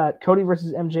mentions that Cody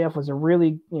versus MJF was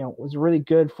really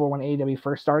good for when AEW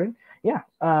first started. Yeah,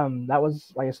 that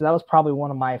was, like I said, that was probably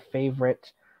one of my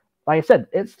favorite. Like I said,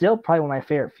 it's still probably one of my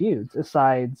favorite feuds.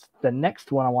 Besides the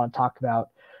next one I want to talk about,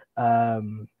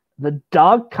 the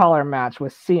dog collar match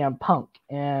with CM Punk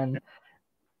and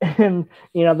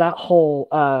that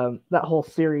whole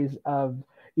series of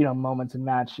moments and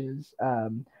matches.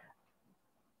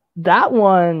 That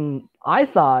one I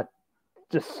thought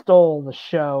just stole the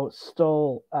show,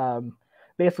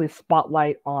 basically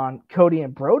spotlight on Cody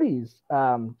and Brody's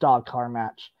dog collar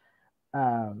match.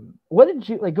 What did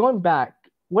you like going back?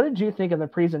 What did you think of the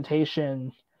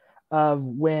presentation of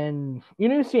when you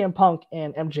knew CM Punk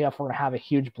and MJF were going to have a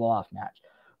huge blow-off match?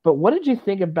 But what did you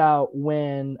think about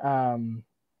when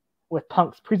with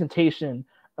Punk's presentation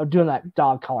of doing that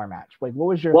dog collar match. Like, what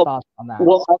was your thoughts on that?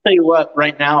 Well, I'll tell you what.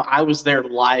 Right now, I was there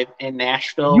live in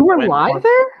Nashville. You were live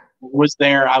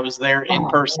there? I was there in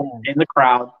person, in the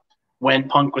crowd when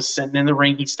Punk was sitting in the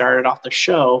ring. He started off the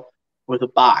show with a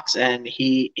box, and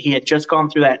he had just gone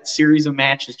through that series of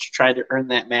matches to try to earn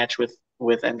that match with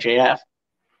MJF.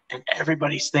 And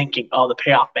everybody's thinking, oh, the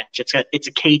payoff match. It's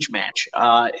a cage match.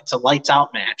 It's a lights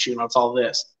out match. It's all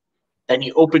this. Then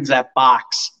he opens that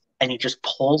box and he just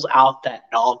pulls out that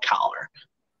dog collar,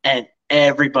 and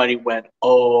everybody went,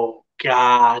 oh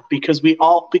God, because we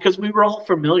were all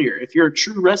familiar. If you're a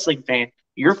true wrestling fan,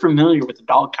 you're familiar with the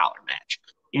dog collar match.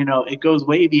 It goes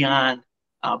way beyond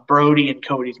Brody and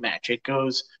Cody's match. It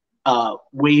goes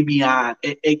way beyond.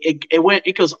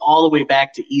 It goes all the way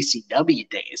back to ECW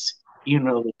days.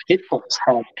 The Pitbulls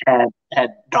had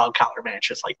dog collar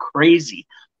matches like crazy.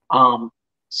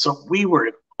 So we were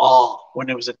in awe when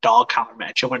it was a dog collar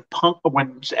match. And when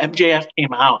MJF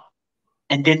came out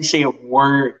and didn't say a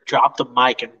word, dropped the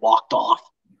mic and walked off,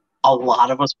 a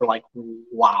lot of us were like,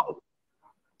 wow,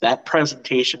 that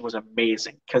presentation was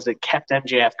amazing, because it kept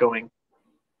MJF going,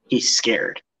 he's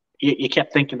scared. You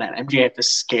kept thinking that MJF is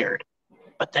scared.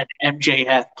 But then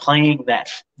MJF playing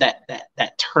that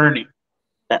turning,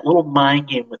 that little mind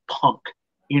game with Punk,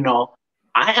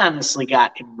 I honestly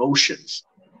got emotions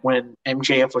when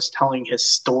MJF was telling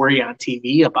his story on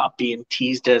TV about being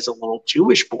teased as a little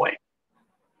Jewish boy.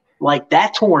 Like,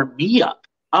 that tore me up.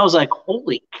 I was like,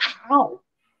 holy cow.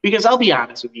 Because I'll be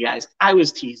honest with you guys, I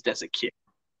was teased as a kid.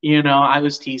 I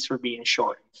was teased for being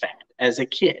short and fat as a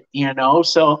kid,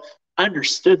 so I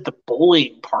understood the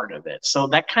bullying part of it. So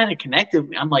that kind of connected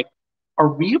me. I'm like, are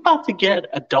we about to get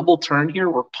a double turn here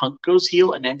where Punk goes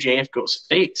heel and MJF goes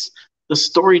face? The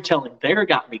storytelling there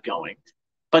got me going.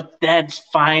 But then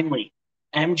finally,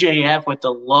 MJF with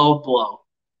the low blow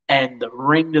and the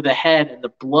ring to the head and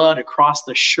the blood across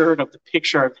the shirt of the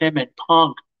picture of him and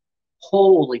Punk.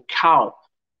 Holy cow.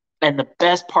 And the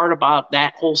best part about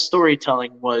that whole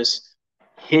storytelling was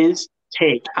his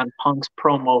take on Punk's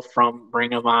promo from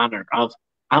Ring of Honor of,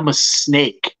 I'm a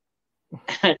snake.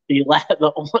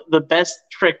 the best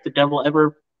trick the devil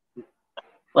ever,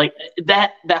 like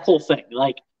that whole thing,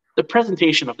 like the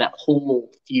presentation of that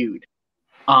whole feud.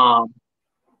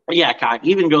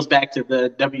 Even goes back to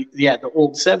the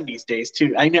old 70s days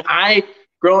too.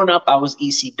 Growing up, I was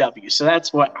ECW, so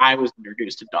that's what I was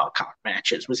introduced to dog collar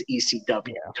matches, was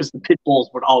ECW, because the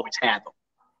Pitbulls would always have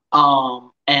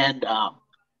them.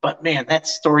 But man, that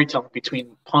storytelling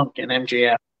between Punk and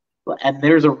MJF, and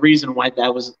there's a reason why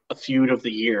that was a feud of the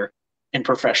year in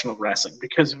professional wrestling,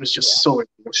 because it was just so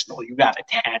emotional. You got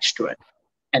attached to it,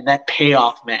 and that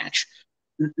payoff match.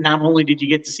 Not only did you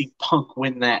get to see Punk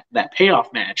win that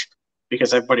payoff match,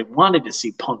 because everybody wanted to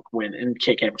see Punk win and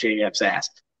kick MJF's ass,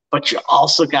 but you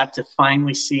also got to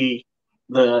finally see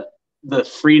the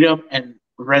freedom and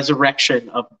resurrection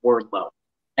of Wardlow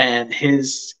and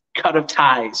his cut of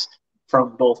ties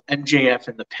from both MJF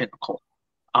and the Pinnacle.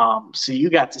 So you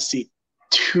got to see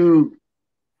two,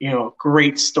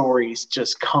 great stories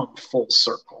just come full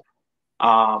circle.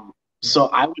 So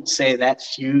I would say that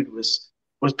feud was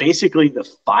basically the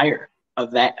fire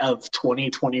of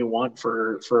 2021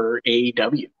 for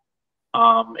AEW.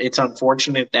 It's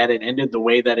unfortunate that it ended the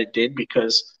way that it did,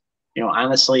 because,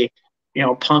 honestly,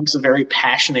 Punk's a very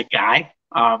passionate guy.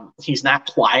 He's not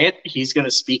quiet. He's going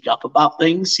to speak up about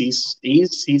things.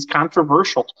 He's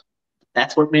controversial.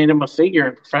 That's what made him a figure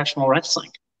in professional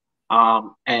wrestling.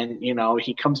 And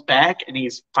he comes back and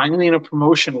he's finally in a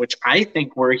promotion, which I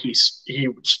think where he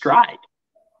would stride.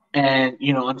 And,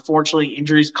 unfortunately,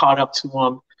 injuries caught up to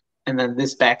him, and then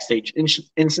this backstage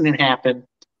incident happened.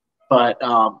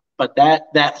 But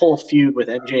that whole feud with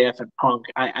MJF and Punk,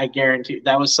 I guarantee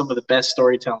that was some of the best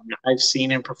storytelling I've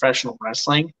seen in professional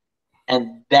wrestling.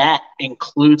 And that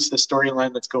includes the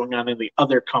storyline that's going on in the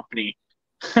other company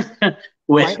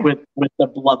with the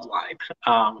bloodline.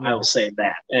 I will say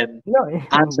that. And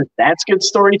honestly, that's good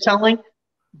storytelling.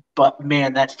 But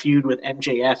man, that feud with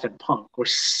MJF and Punk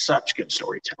was such good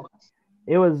storytelling.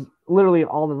 It was literally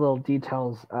all the little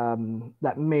details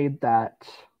that made that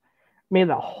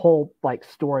whole like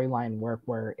storyline work,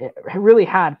 where it really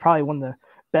had probably one of the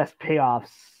best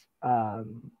payoffs. I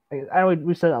know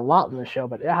we said a lot in the show,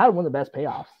 but it had one of the best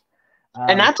payoffs.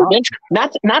 And not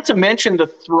to mention the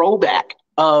throwback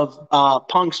of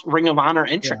Punk's Ring of Honor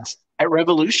entrance at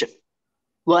Revolution.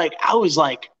 Like I was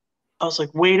like,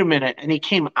 wait a minute. And he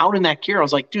came out in that gear. I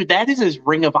was like, dude, that is his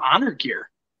Ring of Honor gear.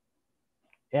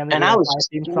 And I was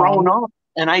thrown off.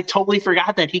 And I totally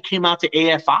forgot that he came out to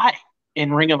AFI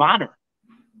in Ring of Honor.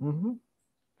 Mm-hmm.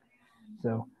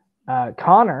 So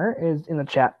Connor is in the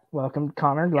chat. Welcome,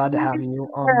 Connor. Glad to have you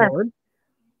on board.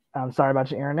 I'm sorry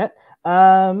about your internet.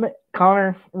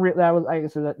 Connor, that was, like I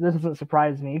said, this doesn't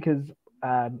surprise me because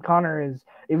Connor is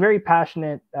a very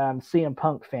passionate CM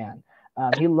Punk fan.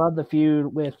 He loved the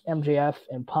feud with MJF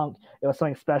and Punk. It was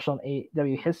something special in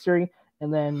AEW history,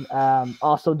 and then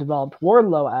also developed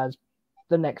Wardlow as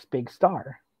the next big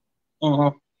star.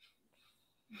 Mm-hmm.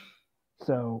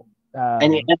 So,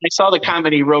 and I saw the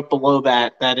comment he wrote below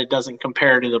that it doesn't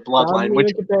compare to the Bloodline,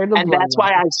 that's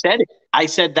why I said it. I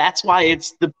said that's why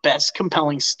it's the best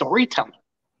compelling storytelling.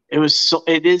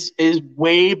 It is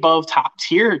way above top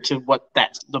tier to what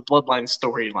the Bloodline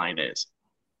storyline is.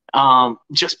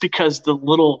 Just because the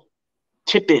little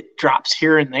tidbit drops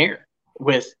here and there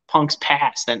with Punk's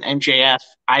past and MJF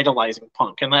idolizing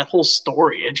Punk and that whole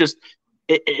story,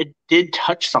 it did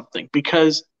touch something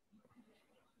because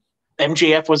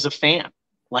MJF was a fan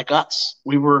like us.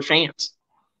 We were fans,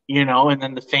 and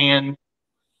then the fan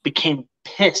became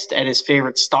pissed at his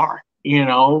favorite star,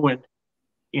 when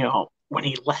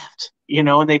he left,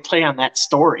 and they play on that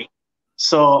story.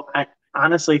 So I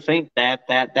honestly think that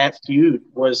feud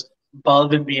was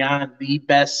above and beyond the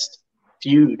best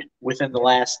feud within the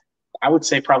last, I would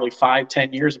say, probably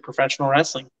 5-10 years of professional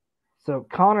wrestling. So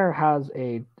Connor has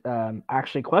a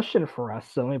actually question for us.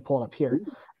 So let me pull it up here.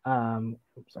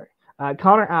 Sorry.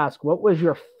 Connor asked, what was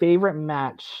your favorite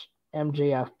match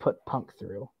MJF put Punk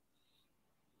through?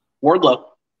 Wardlow.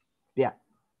 Yeah.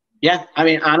 Yeah. I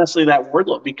mean, honestly, that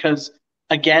Wardlow, because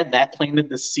again, that planted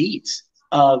the seeds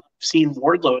of seeing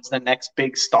Wardlow as the next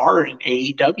big star in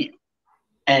AEW.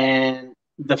 And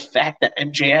the fact that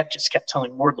MJF just kept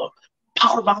telling Wardlow,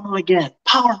 powerbomb him again,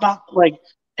 powerbomb,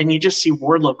 and you just see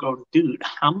Wardlow go, dude,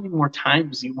 how many more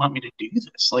times do you want me to do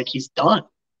this? Like, he's done.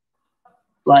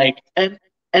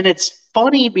 And it's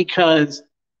funny because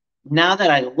now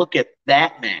that I look at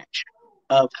that match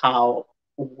of how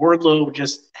Wardlow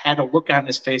just had a look on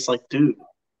his face like, dude,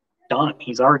 done.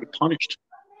 He's already punished.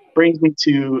 Brings me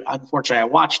to, unfortunately, I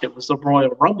watched it, was the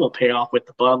Royal Rumble payoff with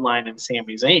the Bloodline and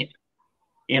Sami Zayn.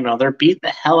 They're beating the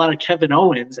hell out of Kevin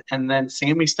Owens, and then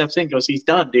Sami steps in and goes, he's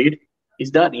done, dude. He's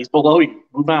done. He's below you.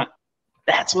 Move on.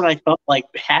 That's what I felt like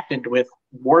happened with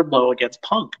Wardlow against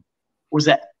Punk, was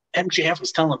that MJF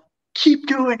was telling him, keep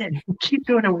doing it. Keep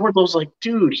doing it. Wardlow's like,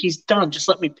 dude, he's done. Just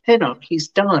let me pin him. He's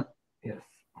done. Yes.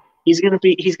 He's gonna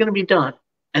be done.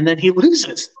 And then he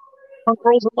loses. Punk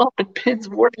rolls him up and pins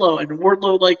Wardlow, and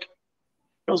Wardlow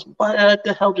goes, what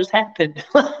the hell just happened?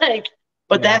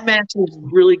 That match was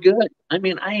really good. I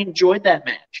mean, I enjoyed that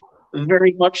match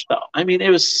very much so. I mean, it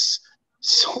was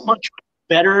so much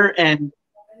better and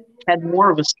had more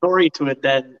of a story to it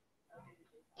than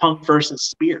Punk versus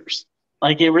Spears.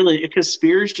 Because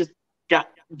Spears just got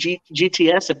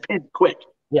GTS and pinned quick.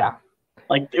 Yeah.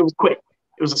 It was quick.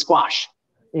 It was a squash.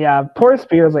 Yeah, poor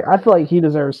Spears. I feel like he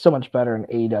deserves so much better in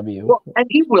AEW. Well, and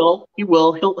he will.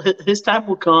 His time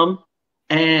will come.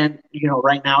 And,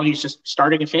 right now he's just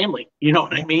starting a family. You know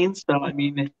what I mean? So,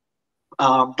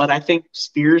 but I think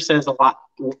Spears has a lot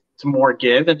to more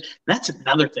give. And that's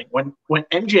another thing. When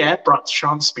MJF brought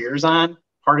Sean Spears on,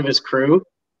 part of his crew,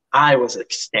 I was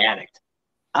ecstatic.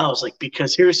 I was like,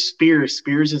 because here's Spears.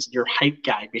 Spears is your hype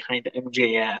guy behind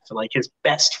MJF, his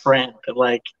best friend.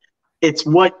 It's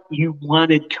what you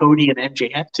wanted Cody and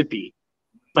MJF to be,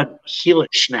 but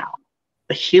heelish now.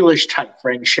 The heelish type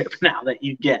friendship now that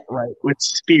you get with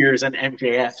Spears and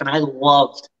MJF. And I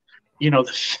loved, the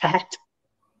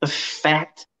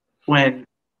fact when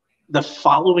the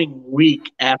following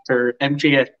week after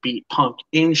MJF beat Punk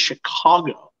in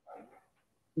Chicago,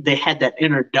 they had that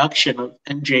introduction of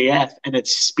MJF and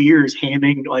it's Spears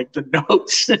handing the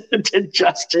notes to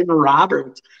Justin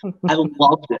Roberts. I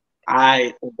loved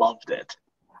it.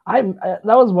 That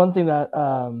was one thing that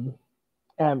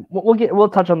and we'll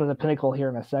touch on the Pinnacle here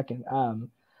in a second.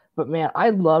 But man,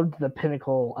 I loved the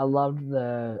Pinnacle. I loved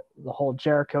the whole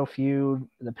Jericho feud,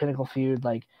 the Pinnacle feud,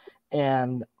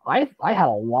 and I had a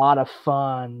lot of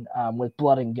fun with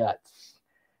Blood and Guts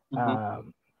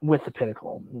with the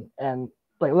Pinnacle. And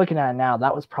looking at it now,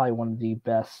 that was probably one of the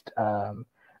best. That was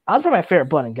probably my favorite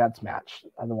Blood and Guts match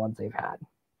of the ones they've had.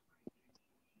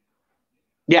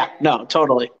 Yeah, no,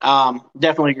 totally.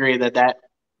 Definitely agree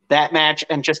that match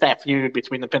and just that feud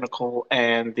between the Pinnacle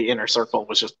and the Inner Circle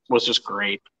was just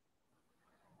great.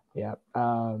 Yeah.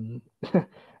 Connor,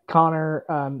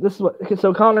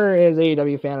 Connor is an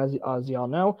AEW fan, as y'all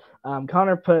know.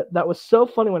 Connor put, that was so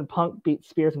funny when Punk beat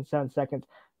Spears in 7 seconds.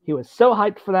 He was so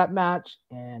hyped for that match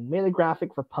and made a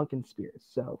graphic for Punk and Spears.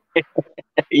 So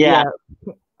yeah.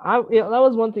 That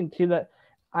was one thing too that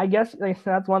I guess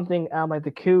that's one thing.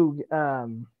 The Coug,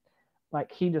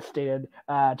 like he just stated,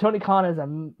 Tony Khan is a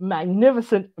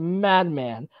magnificent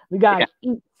madman. The guy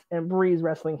eats and breathes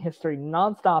wrestling history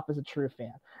nonstop as a true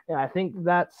fan. And I think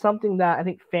that's something that I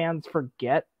think fans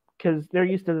forget because they're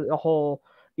used to the whole,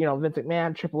 Vince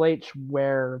McMahon, Triple H,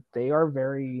 where they're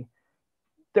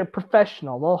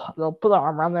professional. They'll put their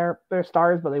arm around their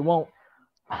stars, but they won't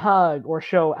hug or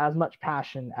show as much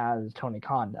passion as Tony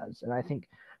Khan does. And I think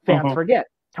fans forget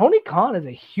Tony Khan is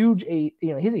he's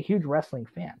a huge wrestling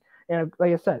fan. And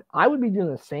like I said, I would be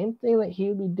doing the same thing that he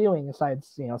would be doing,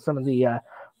 besides some of the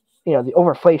the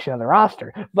overflation of the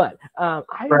roster. But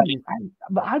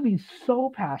I'd be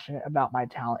so passionate about my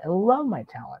talent and love my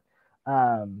talent.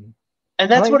 And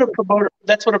that's what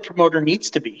a promoter needs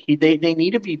to be. They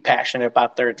need to be passionate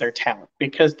about their talent,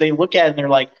 because they look at it and they're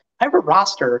like, I have a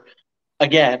roster,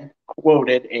 again,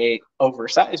 quoted a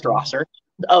oversized roster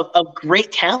of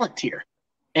great talent here.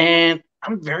 And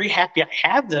I'm very happy I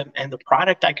have them and the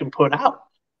product I can put out.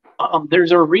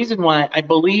 There's a reason why I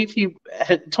believe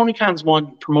Tony Khan's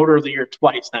won Promoter of the Year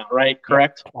twice now, right?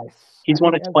 Correct? Yeah, twice. He's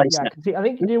won it twice now. I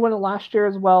think he did win it last year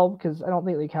as well, because I don't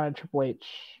think they counted Triple H.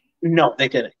 No, they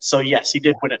didn't. So yes, he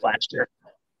did win it last year.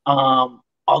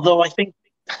 Although I think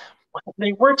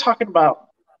they were talking about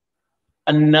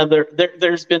another.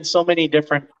 There's been so many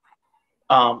different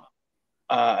pro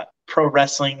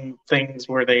wrestling things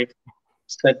where they've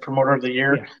said Promoter of the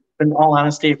Year. Yeah. In all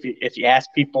honesty, if you ask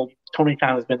people, Tony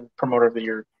Khan has been Promoter of the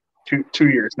Year two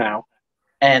years now,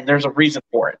 and there's a reason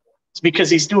for it. It's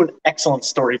because he's doing excellent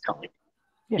storytelling.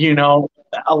 Yeah.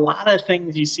 A lot of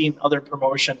things you see in other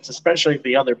promotions, especially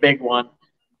the other big one,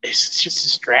 it's just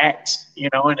distracts,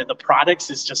 and the products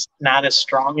is just not as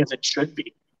strong as it should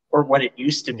be or what it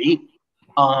used to be.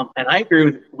 And I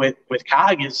agree with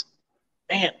Cog is,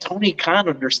 man, Tony Khan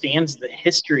understands the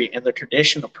history and the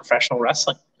tradition of professional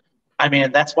wrestling. I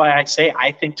mean, that's why I say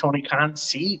I think Tony Khan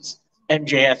sees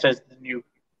MJF as the new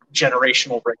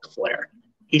generational Ric Flair.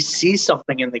 He sees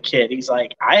something in the kid. He's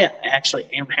like, I actually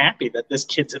am happy that this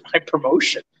kid's in my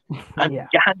promotion. God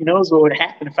knows what would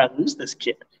happen if I lose this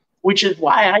kid, which is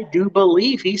why I do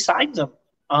believe he signs him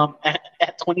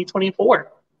at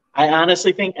 2024. I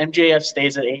honestly think MJF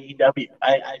stays at AEW.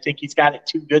 I think he's got it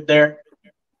too good there.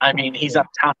 I mean, he's up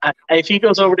top. If he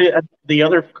goes over to the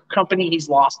other company, he's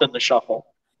lost in the shuffle.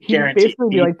 He'd basically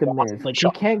be like the Miz. Like,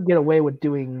 he can't get away with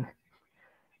doing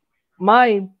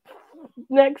my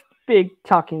next big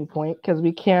talking point, because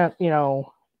we can't,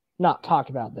 not talk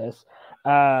about this.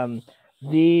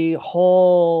 The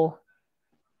whole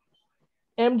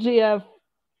MJF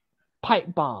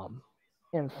pipe bomb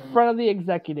in front of the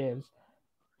executives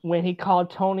when he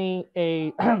called Tony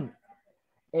a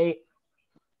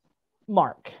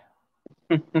mark.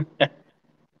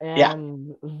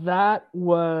 And that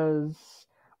was,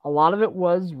 a lot of it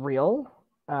was real.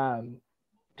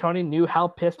 Tony knew how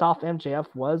pissed off MJF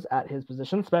was at his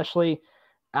position, especially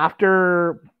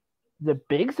after the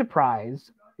big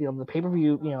surprise, the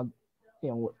pay-per-view,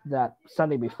 that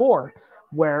Sunday before,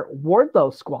 where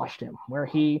Wardlow squashed him, where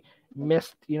he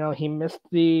missed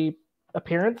the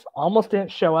appearance, almost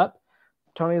didn't show up.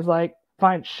 Tony's like,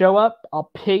 fine, show up, I'll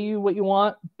pay you what you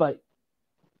want, but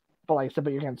like I said,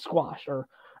 but you're getting squashed. Or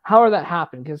however that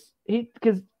happened, because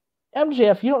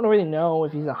MJF, you don't really know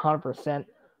if he's 100%,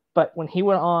 but when he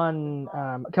went on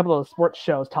a couple of sports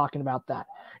shows talking about that,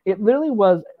 it literally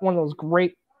was one of those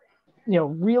great,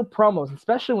 real promos,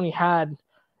 especially when you had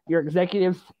your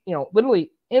executives, literally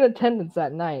in attendance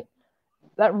that night.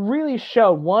 That really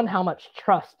showed, one, how much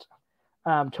trust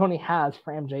Tony has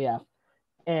for MJF,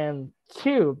 and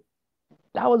two,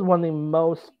 that was one of the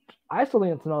most, I still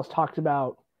think it's the most talked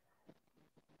about,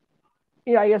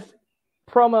 I guess,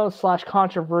 promos /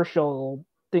 controversial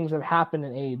things have happened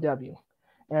in AEW.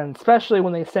 And especially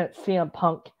when they sent CM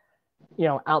Punk,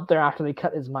 out there after they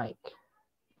cut his mic.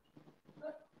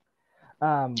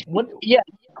 And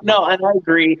I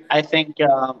agree. I think,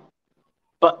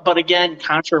 but again,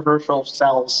 controversial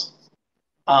sells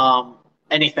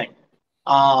anything.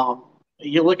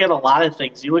 You look at a lot of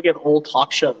things. You look at old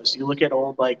talk shows. You look at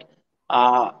old,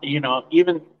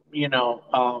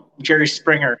 Jerry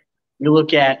Springer. You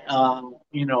look at,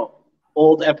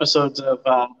 old episodes of,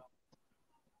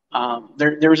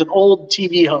 there was an old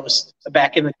TV host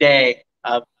back in the day,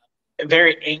 a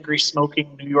very angry,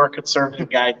 smoking New York conservative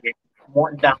guy named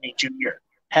Morton Downey Jr.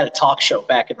 had a talk show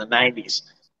back in the 90s.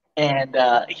 And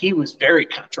he was very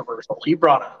controversial. He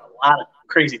brought on a lot of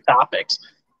crazy topics.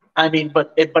 I mean,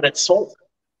 but it sold,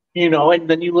 and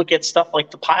then you look at stuff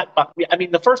like the pipe bomb. I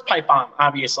mean, the first pipe bomb,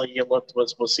 obviously, you looked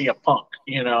was CM Punk.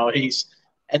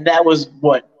 And that was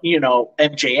what,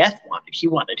 MJF wanted. He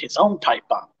wanted his own pipe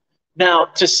bomb. Now,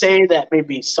 to say that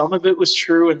maybe some of it was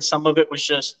true and some of it was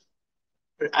just,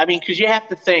 I mean, because you have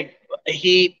to think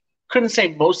he couldn't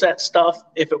say most of that stuff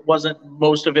if it wasn't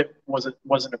most of it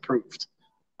wasn't approved,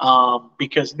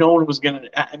 because no one was gonna.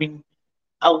 I mean,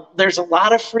 there's a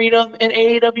lot of freedom in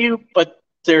AEW, but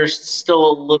there's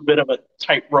still a little bit of a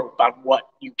tightrope on what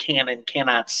you can and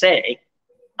cannot say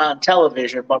on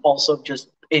television, but also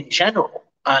just in general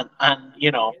on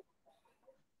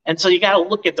and so you got to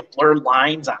look at the blurred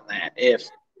lines on that. If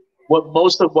what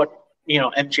most of what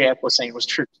MJF was saying was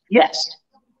true, yes,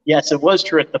 it was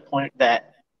true at the point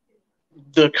that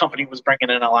the company was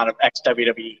bringing in a lot of ex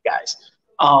WWE guys.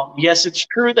 Yes, it's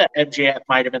true that MJF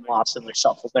might have been lost in the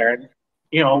shuffle there, and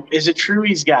is it true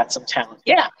he's got some talent?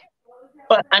 Yeah,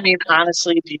 but I mean,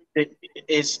 honestly,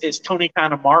 is Tony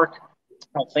Khan a mark? I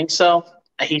don't think so.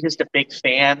 He's just a big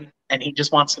fan, and he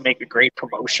just wants to make a great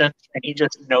promotion, and he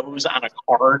just knows on a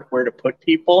card where to put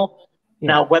people. Yeah.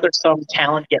 Now, whether some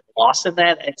talent get lost in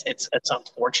that, it's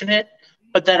unfortunate.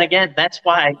 But then again, that's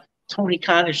why Tony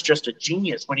Khan is just a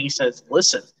genius when he says,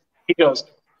 "Listen," he goes,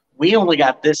 "We only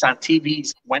got this on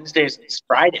TVs Wednesdays and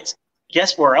Fridays.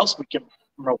 Guess where else we can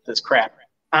promote this crap?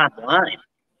 Online."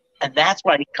 And that's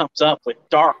why he comes up with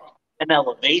Dark and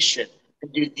Elevation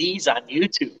and do these on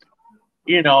YouTube.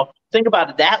 Think about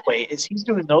it that way, is he's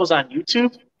doing those on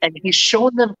YouTube and he's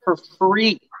showing them for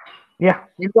free. Yeah.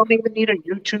 You don't even need a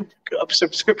YouTube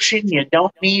subscription. You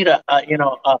don't need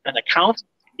an account.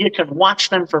 You can watch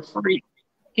them for free.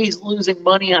 He's losing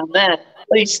money on that,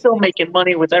 but he's still making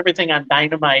money with everything on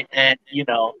Dynamite and,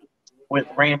 with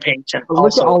Rampage, and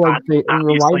also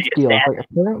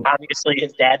obviously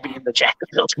his dad being the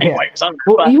Jacksonville Jaguars. Yeah.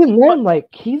 Well, even then,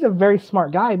 he's a very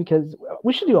smart guy, because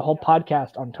we should do a whole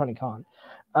podcast on Tony Khan.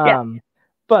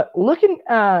 But looking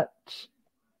at,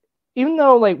 even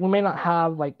though we may not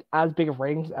have as big of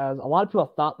ratings as a lot of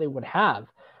people thought they would have,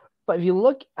 but if you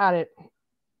look at it,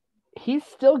 he's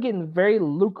still getting very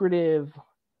lucrative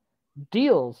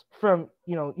deals from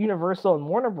Universal and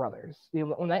Warner Brothers.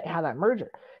 When they had that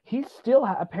merger, he still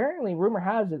apparently, rumor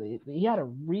has it, he had a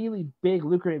really big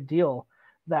lucrative deal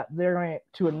that they're going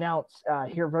to announce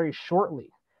here very shortly.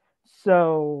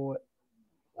 So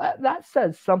that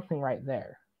says something right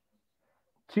there.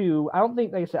 I don't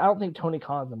think, like I said, I don't think Tony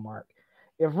Khan's a mark.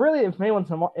 If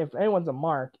anyone's a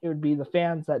mark, it would be the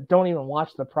fans that don't even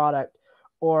watch the product,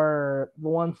 or the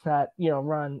ones that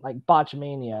run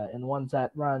Botchamania, and the ones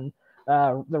that run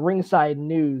the Ringside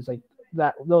News,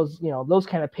 those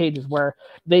kind of pages where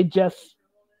they just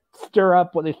stir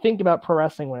up what they think about pro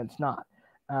wrestling when it's not.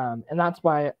 And that's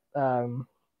why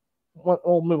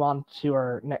we'll move on to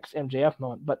our next MJF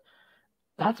moment, but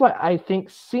that's why I think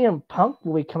CM Punk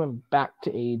will be coming back to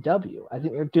AEW. I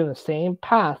think they're doing the same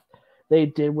path they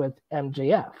did with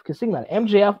MJF. Because think about it,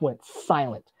 MJF went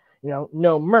silent.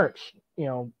 No merch.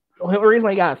 The reason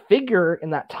I got a figure in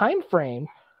that time frame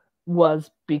was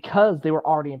because they were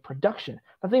already in production.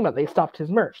 But think about it, they stopped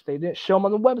his merch. They didn't show him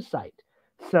on the website.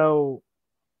 So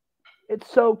it's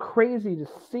so crazy to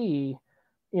see,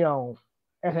 if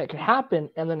it could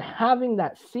happen, and then having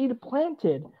that seed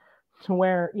planted to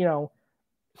where,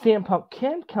 CM Punk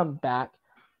can come back,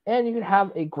 and you can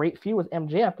have a great feud with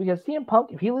MJF, because CM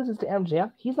Punk, if he loses to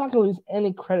MJF, he's not going to lose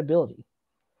any credibility.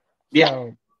 Yeah.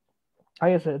 So,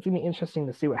 like I said, it's going to be interesting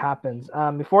to see what happens.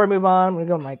 Before we move on, we're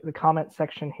going to go in the comment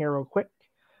section here real quick.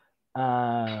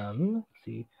 Let's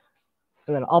see.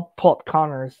 And then I'll pull up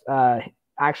Connor's,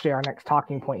 actually our next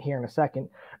talking point here in a second.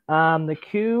 The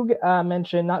Coog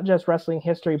mentioned not just wrestling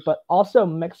history, but also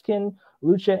Mexican,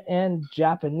 lucha, and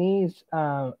Japanese,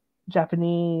 I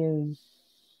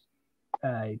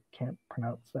can't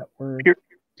pronounce that word.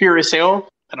 Puriseo?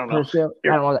 I don't know. I don't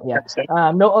know that.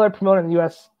 Yeah. No other promoter in the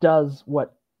U.S. does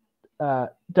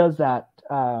does that.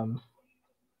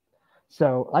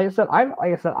 So, like I said,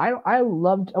 I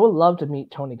would love to meet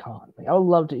Tony Khan. I would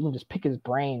love to even just pick his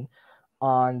brain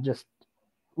on just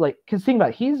because think about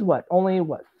it, he's only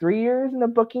 3 years into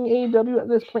booking AEW at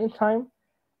this point in time,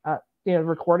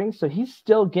 recording. So he's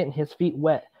still getting his feet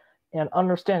wet and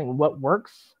understanding what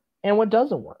works and what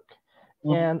doesn't work.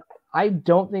 Mm-hmm. And I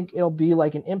don't think it'll be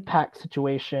like an Impact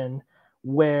situation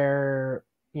where,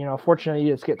 fortunately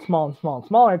you just get small and small and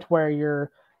smaller to where you're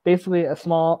basically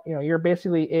you're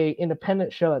basically a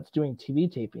independent show that's doing TV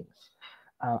tapings.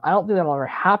 I don't think that'll ever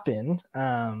happen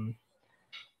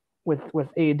with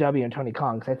AEW and Tony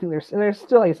Khan, because I think there's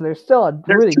still a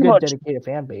really good dedicated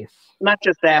fan base. Not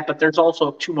just that, but there's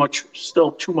also too much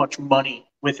money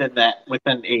within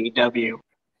AEW.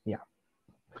 Yeah.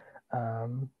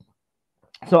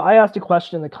 So I asked a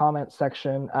question in the comments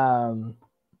section.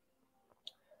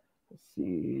 Let's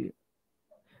see.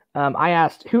 I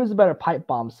asked, who is the better pipe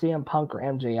bomb, CM Punk or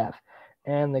MJF?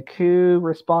 And the Coup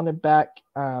responded back,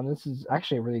 this is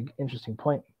actually a really interesting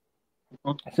point.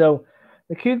 So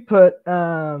the Coup put,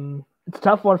 it's a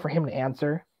tough one for him to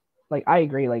answer. Like, I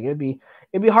agree. Like, it'd be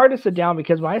hard to sit down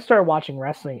because when I started watching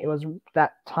wrestling, it was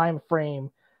that time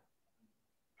frame.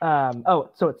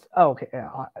 Okay.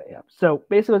 Yeah. So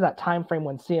basically, it was that time frame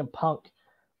when CM Punk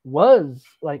was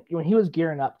like when he was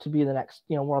gearing up to be the next,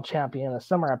 world champion in the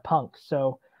summer of Punk.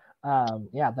 So,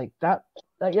 like that.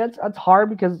 That's hard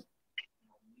because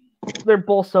they're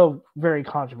both so very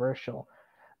controversial.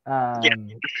 But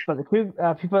the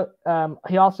people, he put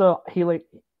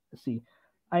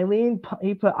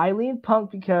Eileen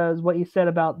Punk because what he said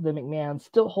about the McMahon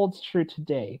still holds true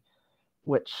today,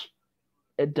 which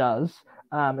it does,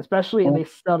 especially if they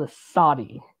sell to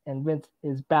Saudi and Vince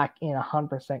is back in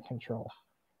 100% control.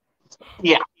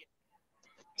 Yeah.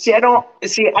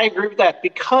 I agree with that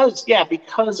because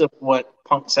of what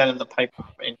Punk said in the pipe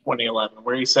in 2011,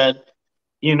 where he said,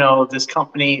 this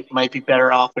company might be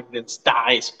better off when Vince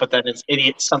dies, but then his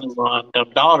idiot son-in-law and dumb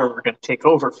daughter are going to take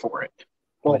over for it.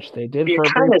 Well, which they did for a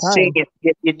brief time. Seeing it,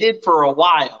 you did for a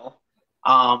while,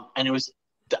 and it was,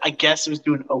 I guess it was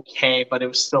doing okay, but it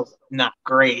was still not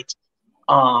great.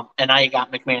 And now you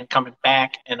got McMahon coming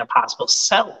back and a possible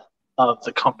sell of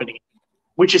the company,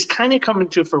 which is kind of coming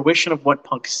to fruition of what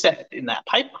Punk said in that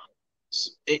pipe bomb.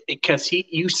 Because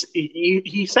he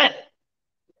said,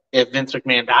 if Vince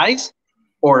McMahon dies,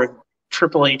 or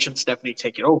Triple H and Stephanie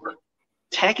take it over.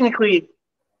 Technically,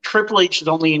 Triple H is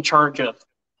only in charge of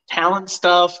talent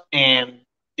stuff and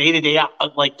day-to-day,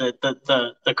 like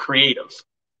the creative.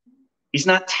 He's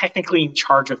not technically in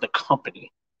charge of the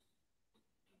company.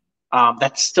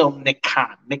 That's still Nick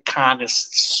Khan. Nick Khan is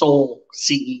sole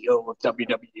CEO of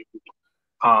WWE.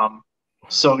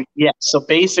 So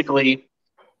basically,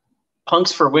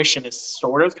 Punk's fruition is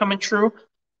sort of coming true,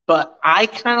 but I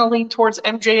kind of lean towards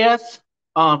MJF.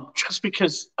 Just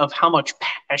because of how much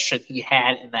passion he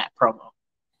had in that promo.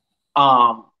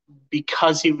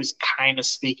 Because he was kind of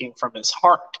speaking from his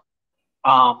heart.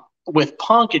 With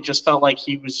Punk, it just felt like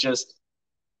he was just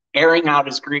airing out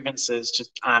his grievances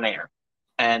just on air.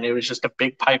 And it was just a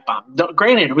big pipe bomb.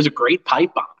 Granted, it was a great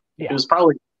pipe bomb. Yeah. It was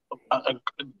probably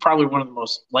one of the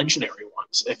most legendary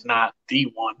ones, if not the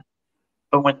one.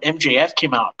 But when MJF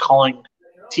came out calling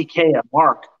TK a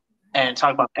mark, and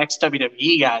talk about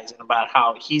ex-WWE guys and about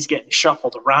how he's getting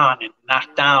shuffled around and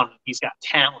knocked down and he's got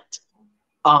talent.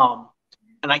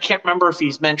 And I can't remember if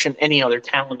he's mentioned any other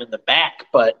talent in the back,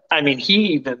 but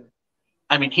he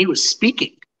was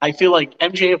speaking. I feel like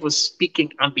MJF was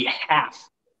speaking on behalf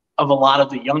of a lot of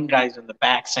the young guys in the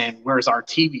back saying, where's our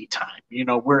TV time?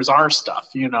 Where's our stuff?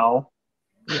 Yeah.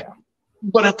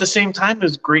 But at the same time, it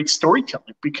was great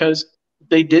storytelling because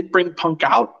they did bring Punk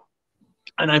out.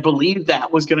 And I believe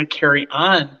that was going to carry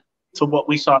on to what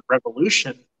we saw at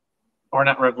Revolution, or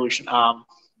not Revolution.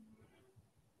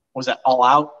 Was that All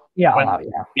Out? Yeah, All Out.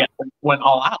 Yeah. When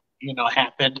All Out,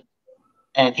 happened,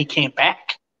 and he came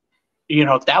back.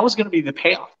 That was going to be the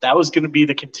payoff. That was going to be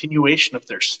the continuation of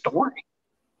their story.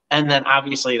 And then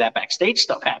obviously that backstage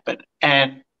stuff happened,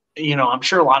 and I'm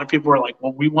sure a lot of people were like,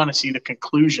 "Well, we want to see the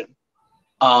conclusion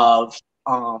of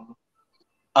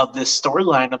this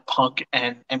storyline of Punk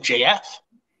and MJF."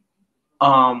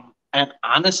 And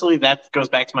honestly, that goes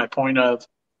back to my point of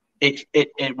it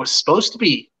was supposed to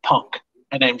be Punk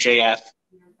and MJF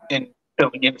and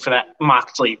filling in for that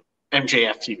Moxley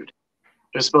MJF feud.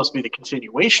 It was supposed to be the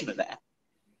continuation of that.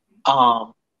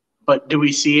 But do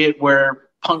we see it where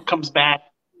Punk comes back,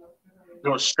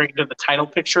 goes straight into the title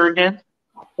picture again?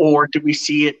 Or do we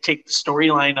see it take the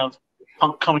storyline of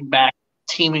Punk coming back,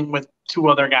 teaming with two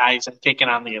other guys and taking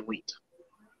on the Elite?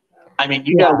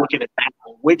 You got to look at it that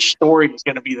way. Which story is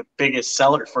going to be the biggest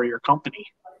seller for your company?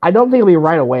 I don't think it'll be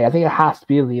right away. I think it has to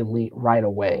be the Elite right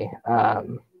away.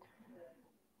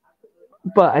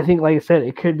 But I think, like I said,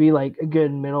 it could be like a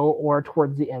good middle or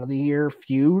towards the end of the year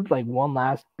feud, like one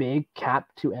last big cap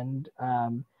to end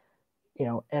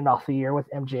off the year with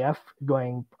MJF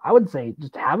going. I would say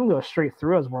just have him go straight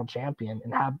through as world champion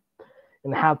and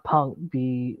have Punk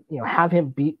be, have him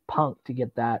beat Punk to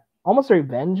get that almost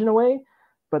revenge in a way,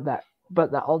 but that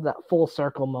all that full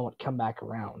circle moment come back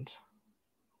around.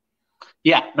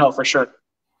 Yeah, no, for sure.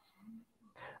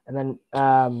 And then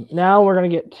now we're gonna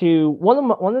get to one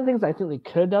of the things I think they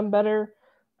could have done better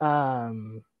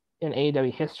in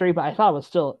AEW history, but I thought it was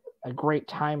still a great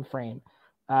time frame.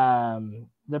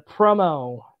 The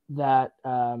promo that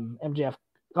MJF,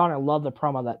 Connor loved the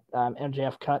promo that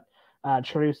MJF cut.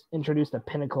 Introduced the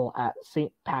Pinnacle at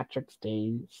St. Patrick's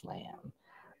Day Slam.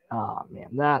 Oh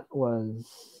man, that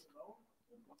was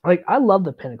like I love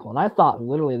the Pinnacle, and I thought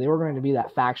literally they were going to be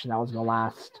that faction that was going to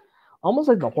last, almost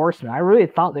like the Horsemen. I really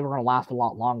thought they were going to last a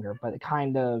lot longer, but it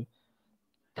kind of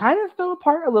fell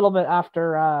apart a little bit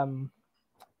after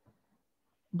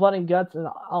Blood and Guts, and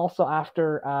also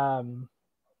after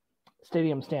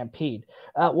Stadium Stampede.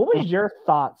 What was your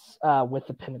thoughts with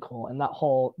the Pinnacle and that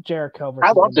whole Jericho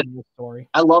versus MJF story?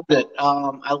 I loved it.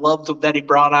 I loved that he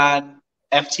brought on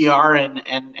FTR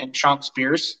and Sean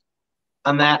Spears.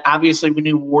 On that, obviously, we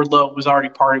knew Wardlow was already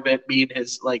part of it, being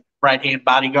his like right-hand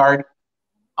bodyguard.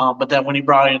 But then when he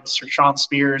brought in Sir Sean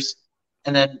Spears,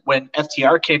 and then when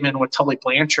FTR came in with Tully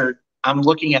Blanchard, I'm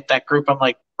looking at that group. I'm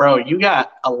like, bro, you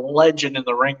got a legend in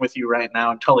the ring with you right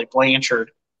now, and Tully Blanchard,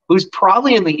 who's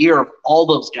probably in the ear of all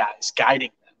those guys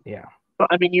guiding them. Yeah. So,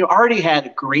 I mean, you already had a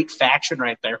great faction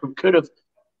right there who could have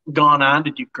gone on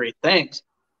to do great things.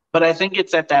 But I think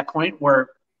it's at that point where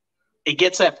it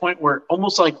gets that point where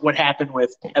almost like what happened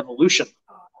with Evolution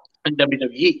in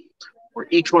WWE, where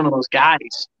each one of those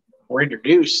guys were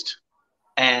introduced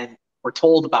and were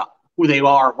told about who they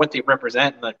are, what they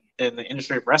represent in the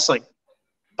industry of wrestling.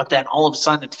 But then all of a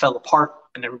sudden it fell apart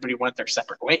and everybody went their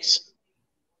separate ways.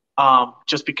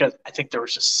 Just because I think there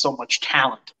was just so much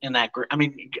talent in that group. I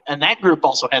mean, and that group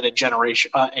also had a generation,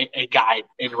 a guy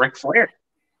in Ric Flair.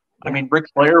 I mean, Ric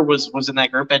Flair was in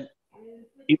that group, and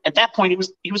at that point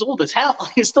he was old as hell.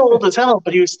 He's still old as hell,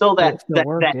 but he was still that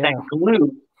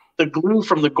glue, the glue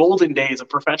from the golden days of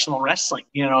professional wrestling.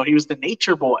 You know, he was the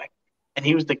nature boy, and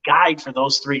he was the guide for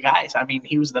those three guys. I mean,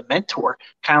 he was the mentor,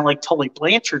 kind of like Tully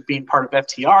Blanchard being part of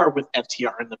FTR with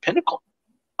FTR and the Pinnacle.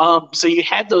 So you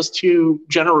had those two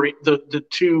the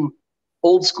two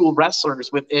old school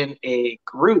wrestlers within a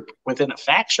group, within a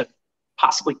faction,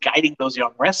 possibly guiding those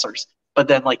young wrestlers. But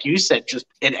then, like you said, just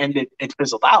it ended, it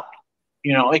fizzled out.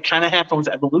 You know, it kind of happened with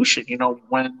Evolution. You know,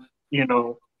 when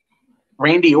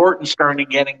Randy Orton started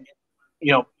getting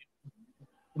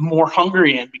more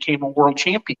hungry and became a world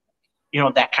champion. You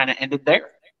know, that kind of ended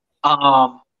there.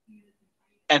 And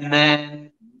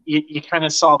then you kind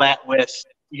of saw that with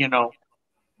you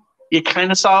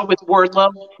kind of saw it with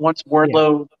Wardlow. Once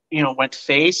Wardlow, went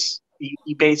face,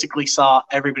 you basically saw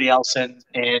everybody else in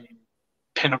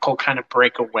Pinnacle kind of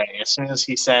break away. As soon as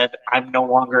he said, I'm no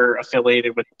longer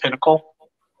affiliated with the Pinnacle,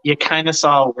 you kind of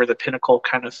saw where the Pinnacle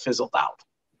kind of fizzled out.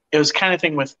 It was kind of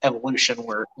thing with Evolution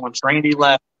where once Randy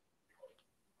left,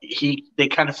 they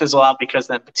kind of fizzle out because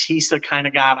then Batista kind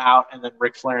of got out, and then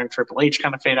Ric Flair and Triple H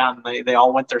kind of fade out, and they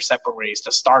all went their separate ways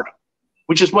to Stardom,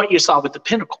 which is what you saw with the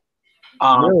Pinnacle.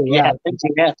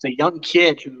 MJF, the young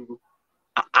kid who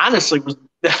honestly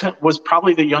was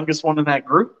probably the youngest one in that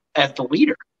group as the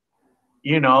leader.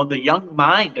 The young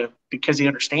mind because he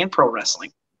understands pro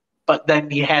wrestling. But then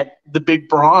you had the big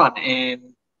brawn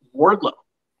in Wardlow,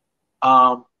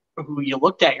 who you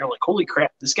looked at, you're like, holy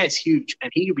crap, this guy's huge,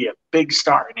 and he could be a big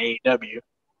star in AEW.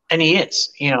 And he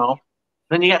is,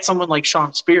 Then you got someone like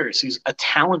Sean Spears, who's a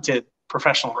talented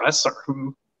professional wrestler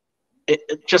who,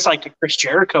 just like Chris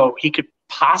Jericho, he could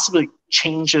possibly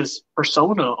change his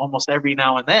persona almost every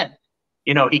now and then.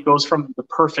 He goes from the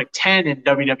perfect 10 in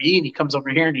WWE and he comes over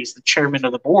here and he's the chairman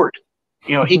of the board.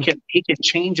 He can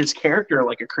change his character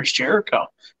like a Chris Jericho.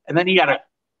 And then you got a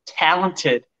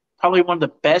talented, probably one of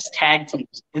the best tag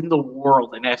teams in the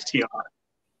world in FTR.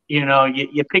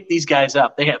 You pick these guys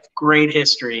up. They have great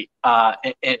history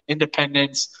in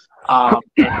independents,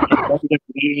 in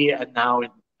WWE,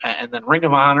 and then Ring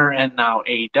of Honor, and now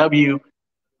AEW.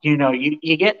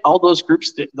 You get all those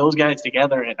groups, those guys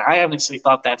together, and I honestly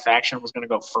thought that faction was going to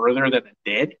go further than it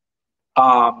did.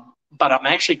 But I'm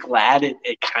actually glad it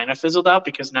kind of fizzled out,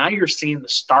 because now you're seeing the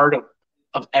start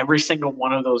of every single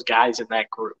one of those guys in that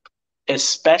group,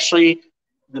 especially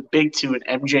the big two in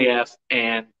MJF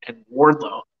and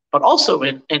Wardlow, but also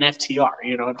in FTR,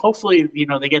 and hopefully,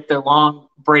 they get their long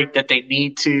break that they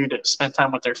need to spend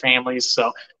time with their families.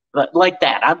 So, like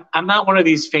that, I'm not one of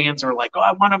these fans who are like, oh,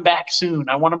 I want them back soon.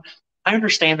 I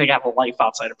understand they have a life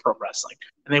outside of pro wrestling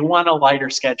and they want a lighter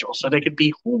schedule so they could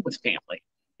be home with family,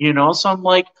 So I'm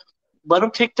like, let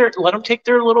them take their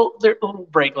little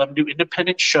break. Let them do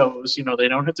independent shows. They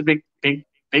don't have to big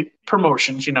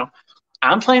promotions.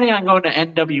 I'm planning on going to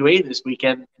NWA this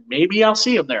weekend. Maybe I'll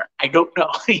see them there. I don't know.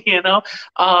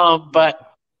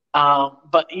 But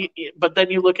then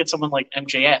you look at someone like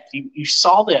MJF. You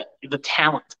saw the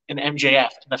talent in MJF,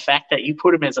 and the fact that you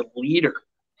put him as a leader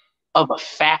of a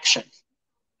faction.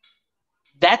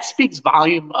 That speaks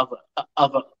volume of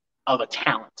a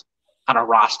talent on a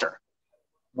roster.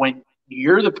 When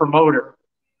you're the promoter,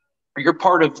 or you're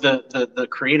part of the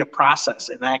creative process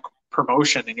in that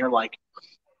promotion, and you're like,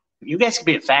 you guys can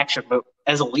be a faction, but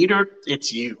as a leader,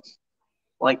 it's you.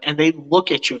 Like, and they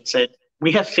look at you and said,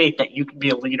 "We have faith that you can be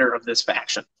a leader of this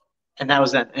faction," and that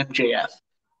was at MJF,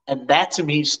 and that to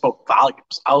me spoke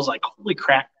volumes. I was like, "Holy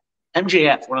crap!"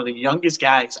 MJF, one of the youngest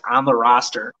guys on the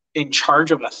roster, in charge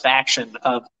of a faction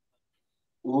of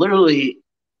literally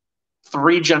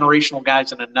three generational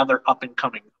guys and another up and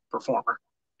coming performer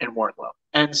in Wardlow.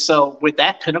 And so with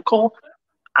that pinnacle,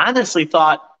 I honestly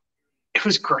thought it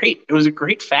was great. It was a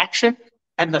great faction.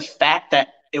 And the fact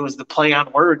that it was the play on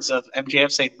words of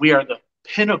MJF saying, "We are the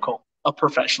pinnacle of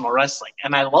professional wrestling."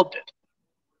 And I loved it.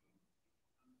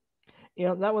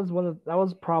 That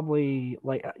was probably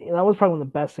one of the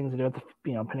best things to do at the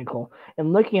Pinnacle.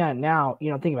 And looking at it now,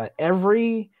 think about it,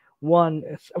 everyone,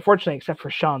 unfortunately, except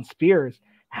for Sean Spears,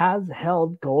 has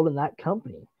held gold in that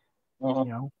company.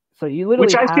 So you literally,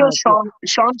 which I feel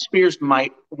Sean Spears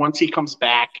might, once he comes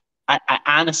back. I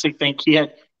honestly think he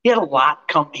had a lot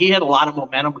of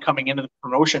momentum coming into the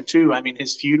promotion too. I mean,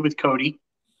 his feud with Cody,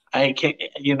 and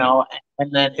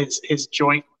then his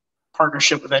joint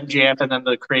partnership with MJF, and then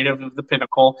the creative of the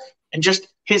Pinnacle, and just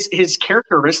his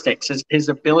characteristics, his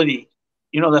ability,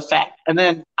 the fact. And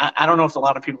then I don't know if a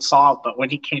lot of people saw it, but when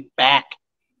he came back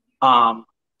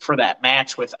for that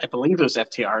match with, I believe it was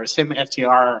FTR, it was him,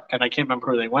 FTR, and I can't remember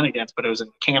who they went against, but it was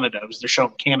in Canada. It was the show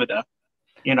in Canada.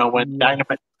 When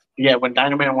Dynamite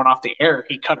went off the air,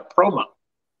 he cut a promo.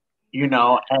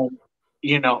 And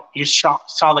you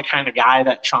saw the kind of guy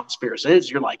that Sean Spears is.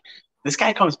 You're like, this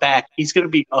guy comes back, he's going to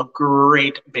be a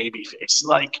great babyface.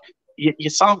 Like,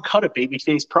 you saw him cut a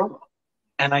babyface promo,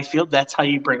 and I feel that's how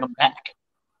you bring him back.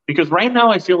 Because right now,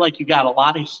 I feel like you got a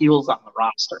lot of heels on the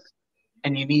roster,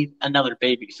 and you need another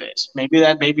babyface. Maybe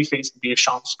that babyface could be a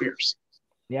Sean Spears.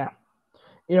 Yeah,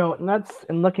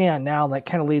 and looking at it now, that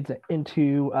kind of leads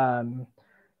into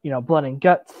Blood and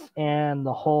Guts and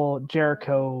the whole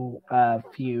Jericho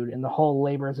feud and the whole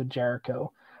Labors of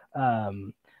Jericho.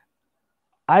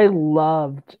 I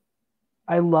loved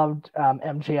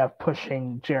MJF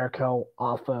pushing Jericho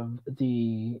off of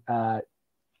the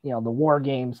the War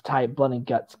Games type Blood and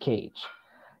Guts cage.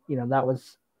 That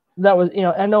was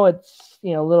I know it's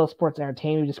a little sports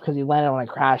entertainment just because he landed on a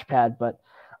crash pad, but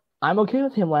I'm okay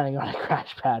with him landing on a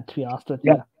crash pad, to be honest with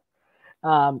you.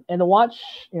 And to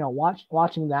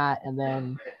watching that, and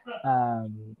then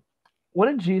what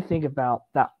did you think about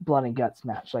that Blood and Guts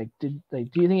match? Like, do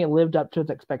you think it lived up to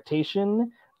its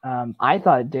expectation? I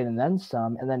thought it did, and then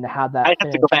some. And then to have that, I'd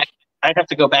have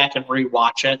to go back and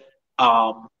rewatch it.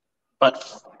 But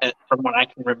from what I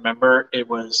can remember, it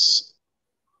was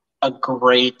a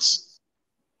great,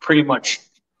 pretty much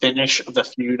finish of the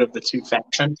feud of the two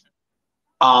factions.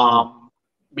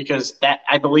 Because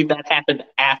I believe that happened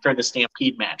after the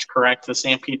Stampede match, correct? The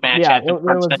Stampede match happened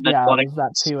first, and then Blood and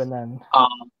Guts. That too, and then.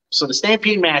 So the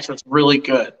Stampede match was really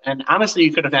good, and honestly,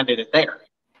 you could have ended it there.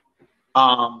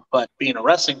 But being a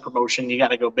wrestling promotion, you got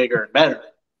to go bigger and better,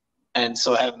 and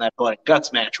so having that Blood and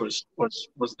Guts match was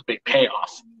the big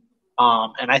payoff.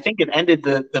 And I think it ended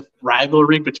the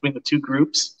rivalry between the two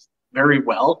groups very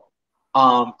well.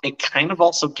 It kind of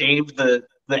also gave the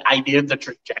idea of the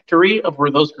trajectory of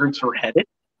where those groups were headed.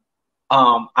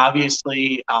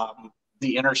 Obviously,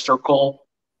 the Inner Circle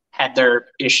had their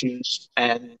issues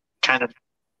and kind of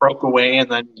broke away,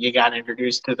 and then you got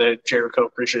introduced to the Jericho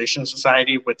Appreciation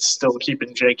Society with still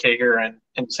keeping Jake Hager and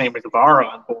Sammy Guevara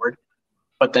on board.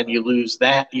 But then you lose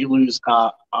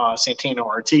Santino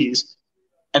Ortiz,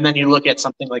 and then you look at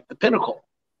something like the Pinnacle,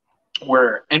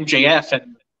 where MJF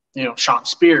and Sean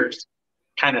Spears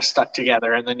kind of stuck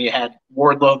together, and then you had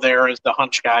Wardlow there as the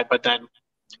hunch guy, but then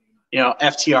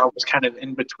FTR was kind of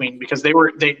in between because they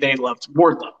loved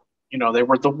Wardlow. They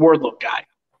were the Wardlow guy.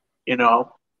 And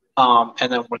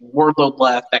then when Wardlow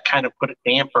left, that kind of put a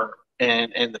damper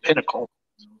in the Pinnacle.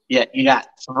 Yet you got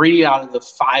 3 out of the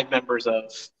 5 members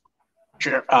of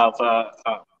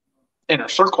Inner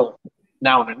Circle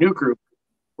now in a new group,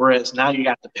 whereas now you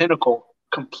got the Pinnacle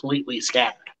completely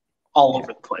scattered all over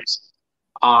the place.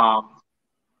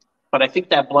 But I think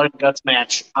that Blood and Guts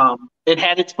match, it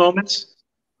had its moments.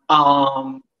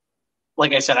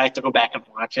 Like I said, I have to go back and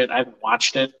watch it. I haven't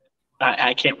watched it.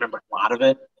 I can't remember a lot of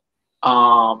it.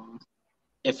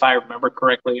 If I remember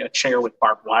correctly, a chair with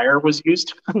barbed wire was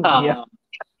used,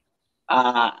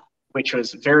 which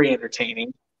was very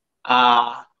entertaining.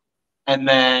 And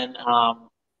then,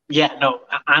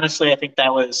 honestly, I think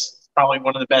that was probably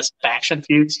one of the best faction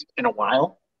feuds in a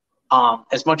while.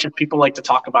 As much as people like to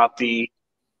talk about the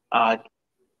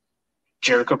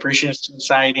Jericho Appreciation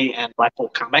Society and Blackpool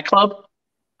Combat Club,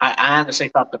 I honestly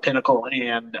thought the Pinnacle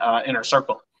and Inner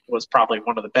Circle was probably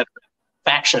one of the better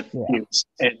faction feuds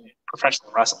in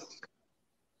professional wrestling.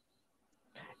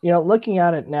 Looking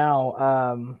at it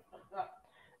now,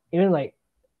 even like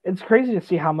it's crazy to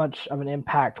see how much of an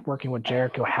impact working with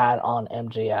Jericho had on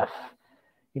MJF.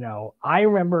 I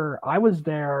remember I was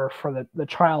there for the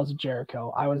trials of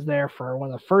Jericho. I was there for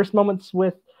one of the first moments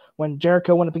with when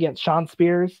Jericho went up against Shawn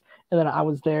Spears, and then I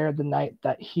was there the night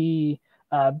that he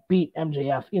beat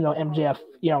MJF.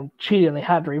 MJF, cheated and they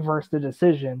had to reverse the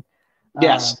decision.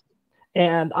 Yes.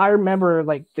 And I remember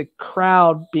like the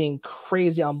crowd being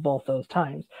crazy on both those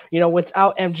times.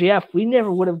 Without MJF, we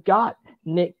never would have got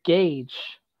Nick Gage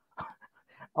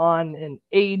on an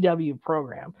AEW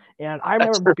program. And I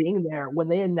remember being there when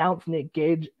they announced Nick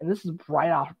Gage, and this is right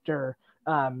after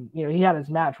he had his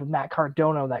match with Matt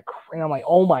Cardona. And I'm like,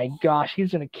 oh my gosh,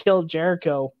 he's gonna kill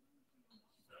Jericho.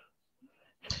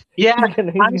 Yeah, he's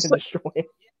gonna destroy him.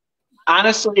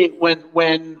 Honestly,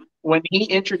 when he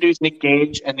introduced Nick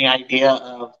Gage and the idea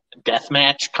of a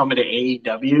deathmatch coming to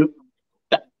AEW,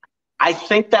 I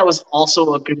think that was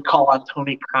also a good call on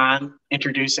Tony Khan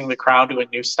introducing the crowd to a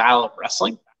new style of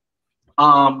wrestling.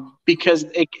 Because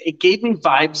it gave me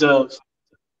vibes of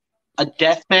a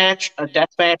death match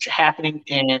happening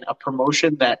in a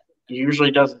promotion that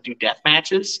usually doesn't do death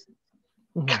matches.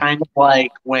 Mm-hmm. Kind of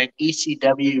like when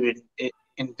ECW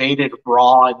invaded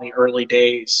Raw in the early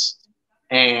days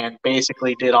and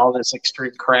basically did all this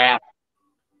extreme crap.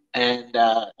 And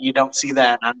you don't see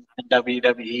that on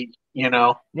WWE,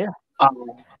 Yeah.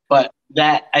 But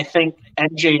that, I think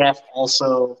MJF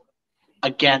also,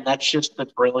 again, that's just the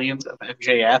brilliance of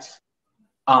MJF.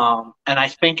 And I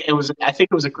think it was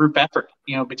a group effort,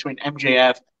 between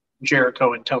MJF,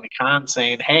 Jericho, and Tony Khan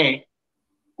saying, hey,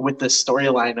 with this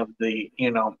storyline of the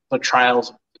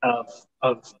trials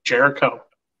of Jericho,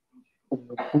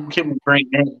 who can we bring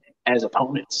in as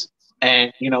opponents?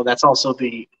 And, that's also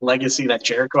the legacy that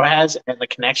Jericho has and the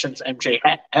connections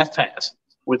MJF has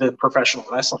within professional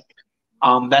wrestling.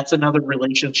 That's another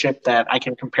relationship that I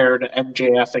can compare to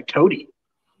MJF and Cody,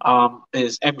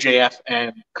 is MJF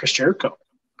and Chris Jericho.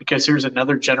 Because here's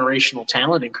another generational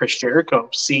talent in Chris Jericho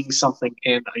seeing something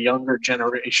in a younger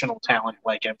generational talent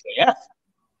like MJF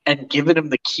and giving him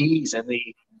the keys and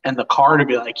the car to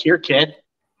be like, here, kid,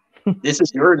 this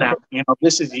is yours now.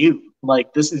 This is you.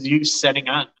 Like, this is you setting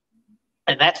on.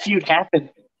 And that feud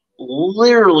happened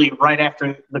literally right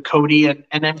after the Cody and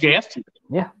MJF feud.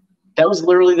 Yeah. That was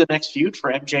literally the next feud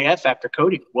for MJF after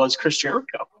Cody was Chris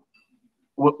Jericho.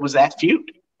 What was that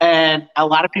feud? And a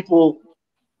lot of people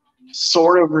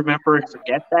sort of remember and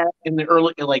forget that in the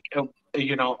early,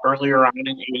 earlier on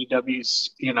in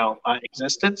AEW's,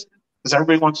 existence. Because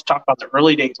everybody wants to talk about the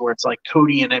early days where it's like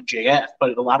Cody and MJF,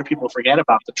 but a lot of people forget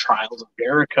about the trials of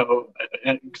Jericho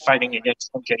fighting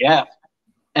against MJF.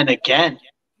 And again,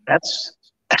 that's,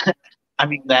 I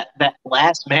mean, that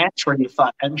last match where you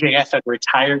thought MJF had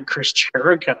retired Chris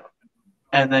Jericho.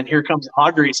 And then here comes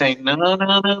Audrey saying, no,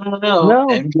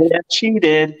 MJF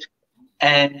cheated.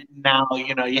 And now,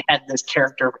 you had this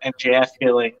character of MJF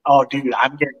feeling, oh, dude,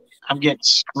 I'm getting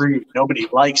screwed. Nobody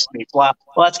likes me. Blah.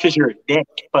 Well, that's because you're a dick.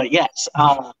 But yes.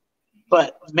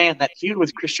 But man, that feud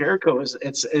with Chris Jericho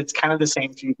it's kind of the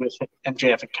same feud with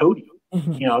MJF and Cody.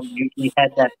 Mm-hmm. You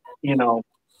had that,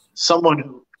 someone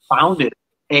who founded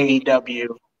AEW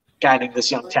guiding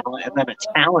this young talent, and then a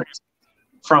talent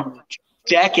from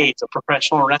decades of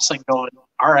professional wrestling going,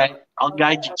 all right, I'll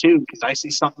guide you too because I see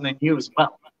something in you as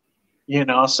well.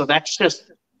 So that's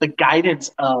just the guidance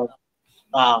of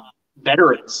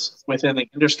veterans within the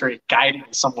industry guiding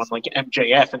someone like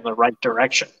MJF in the right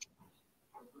direction.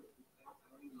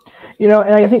 And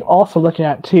I think also looking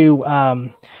at too,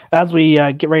 as we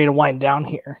get ready to wind down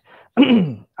here,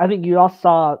 I think you also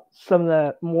saw some of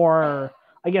the more,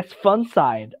 I guess, fun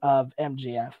side of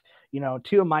MJF.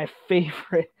 Two of my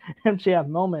favorite MJF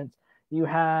moments. You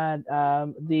had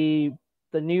the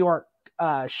New York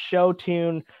show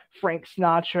tune Frank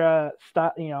Sinatra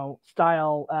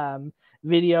style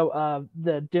video of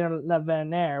the Dinner La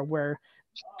Venaire where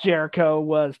Jericho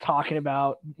was talking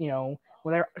about when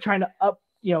they're trying to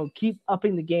keep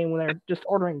upping the game when they're just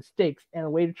ordering steaks and the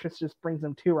waitress just brings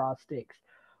them 2 raw steaks.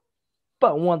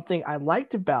 But one thing I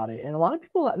liked about it, and a lot of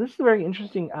people, this is a very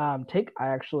interesting take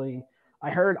I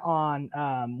heard on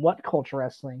What Culture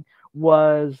Wrestling,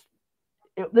 was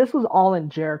this was all in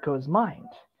Jericho's mind.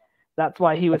 That's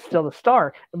why he was still the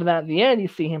star. But then at the end, you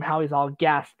see him how he's all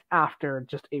gassed after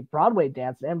just a Broadway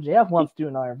dance. And MJF wants to do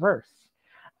another verse.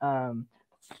 That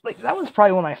was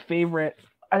probably one of my favorite,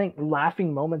 I think,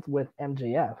 laughing moments with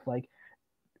MJF.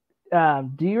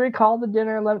 Do you recall the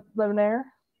Dinner Levenaire?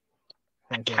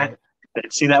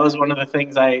 See, that was one of the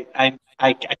things I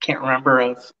can't remember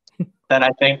of that I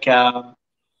think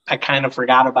I kind of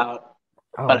forgot about.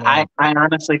 But I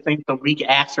honestly think the week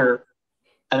after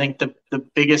I think the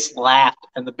biggest laugh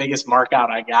and the biggest mark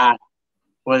out I got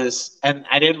was, and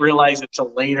I didn't realize it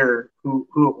till later who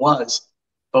it was,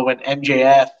 but when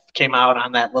MJF came out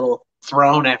on that little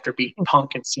throne after beating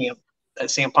Punk and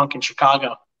CM Punk in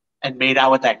Chicago and made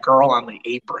out with that girl on the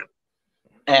apron.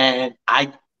 And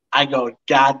I go,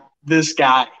 God, this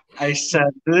guy. I said,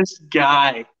 this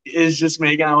guy is just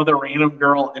making out with a random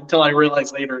girl until I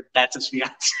realized later that's his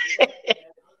fiance.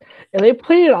 And they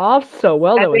played it off so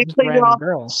well, though. They Just a played it random off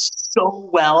girl. so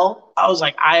well. I was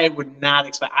like, I would not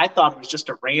expect. I thought it was just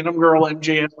a random girl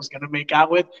MJF was going to make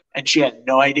out with, and she had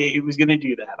no idea he was going to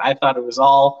do that. I thought it was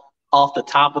all off the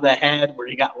top of the head, where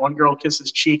he got one girl kiss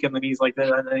his cheek, and then he's like,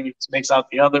 and then he makes out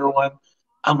the other one.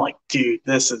 I'm like, dude,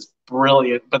 this is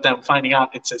brilliant. But then finding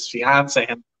out it's his fiance,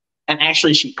 and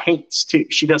actually she paints too.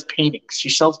 She does paintings. She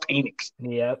sells paintings.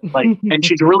 Yep. And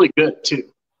she's really good too.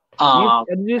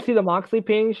 Did you see the Moxley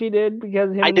painting she did?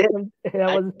 Because I did.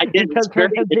 I did. Because her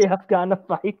and MJF got in a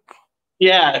fight.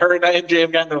 Yeah, her and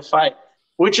MJF got into a fight,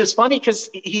 which is funny because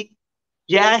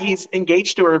he's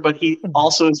engaged to her, but he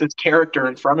also is his character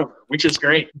in front of her, which is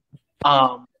great.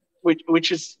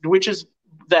 Which is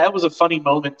that was a funny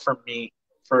moment for me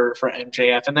for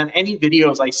MJF, and then any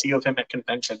videos I see of him at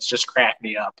conventions just crack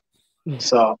me up.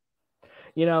 So,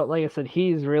 like I said,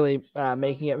 he's really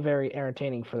making it very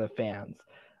entertaining for the fans.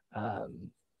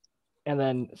 And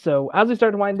then, so as we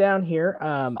start to wind down here,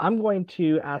 I'm going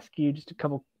to ask you just a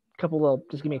couple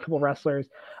just give me a couple wrestlers.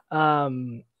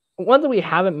 Ones that we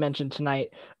haven't mentioned tonight.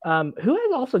 Who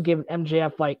has also given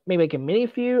MJF maybe a mini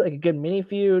feud, a good mini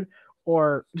feud,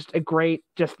 or just a great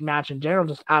match in general,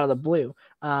 just out of the blue.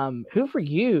 Who for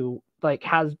you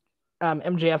has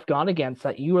MJF gone against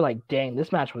that you were like, dang,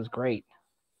 this match was great?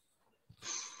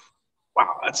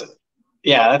 Wow, that's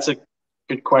a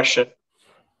good question.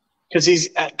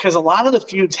 Because a lot of the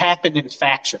feuds happened in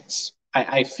factions.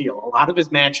 I feel a lot of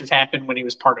his matches happened when he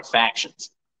was part of factions,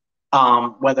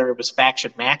 whether it was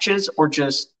faction matches or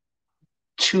just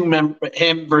him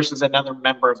versus another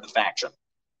member of the faction.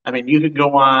 I mean, you could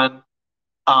go on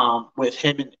with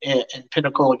him and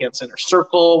Pinnacle against Inner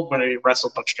Circle when he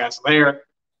wrestled a bunch of guys there.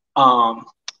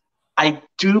 I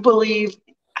do believe,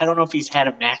 I don't know if he's had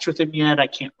a match with him yet. I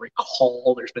can't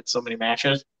recall. There's been so many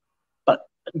matches, but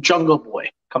Jungle Boy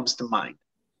comes to mind.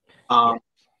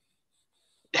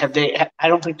 Have they? I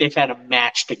don't think they've had a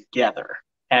match together,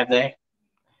 have they?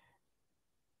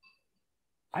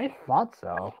 I thought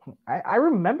so. I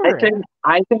remember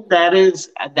I think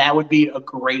that would be a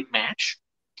great match.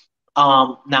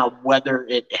 Now, whether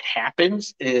it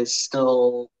happens is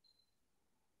still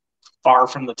far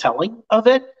from the telling of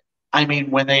it. I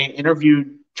mean, when they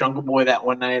interviewed Jungle Boy that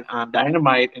one night on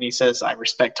Dynamite, and he says, "I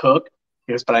respect Hook,"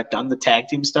 he goes, "but I've done the tag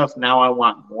team stuff. Now I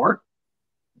want more."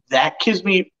 That gives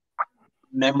me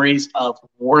memories of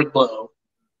Wardlow's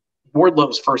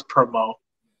first promo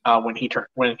when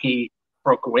he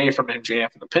broke away from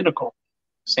MJF and the Pinnacle,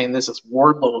 saying, "This is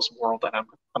Wardlow's world, and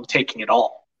I'm taking it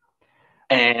all."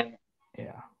 And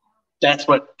that's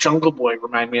what Jungle Boy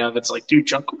reminded me of. It's like, dude,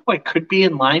 Jungle Boy could be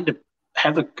in line to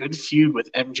have a good feud with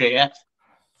MJF,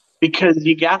 because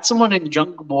you got someone in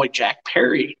Jungle Boy, Jack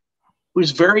Perry,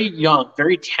 who's very young,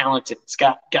 very talented. It's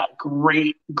got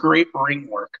great ring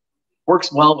work,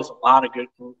 works well with a lot of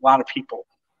people.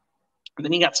 And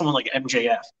then you got someone like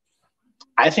MJF.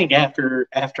 I think after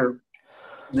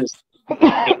this,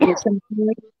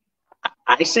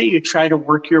 I say you try to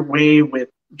work your way with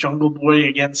Jungle Boy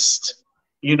against,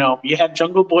 you had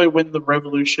Jungle Boy win the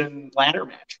Revolution ladder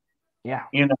match. Yeah.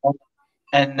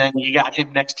 And then you got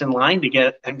him next in line to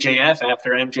get MJF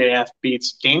after MJF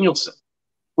beats Danielson,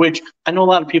 which I know a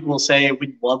lot of people will say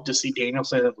we'd love to see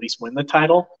Danielson at least win the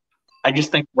title. I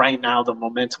just think right now the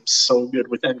momentum's so good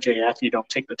with MJF, you don't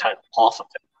take the title off of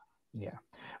him. Yeah.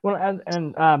 Well,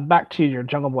 and back to your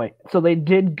Jungle Boy. So they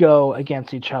did go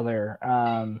against each other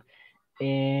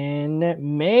in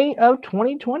May of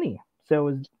 2020. So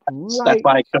it was that's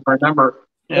why I couldn't remember.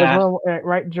 Yeah. It was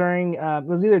right during. It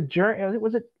was either during.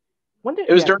 Was it? When did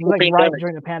it was during it was the right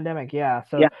during the pandemic? Yeah.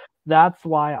 So that's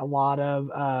why a lot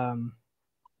of. I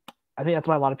think that's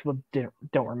why a lot of people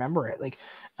don't remember it.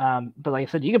 But like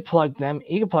I said, you could plug him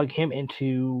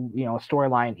into a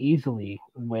storyline easily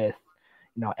with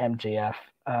MJF.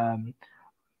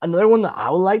 Another one that I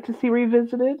would like to see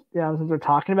revisited, since we're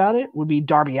talking about it, would be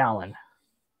Darby Allin.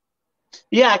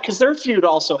 Yeah, because their feud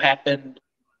also happened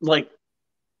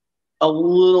a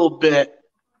little bit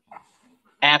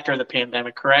after the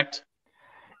pandemic, correct?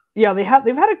 Yeah, they've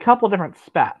had a couple different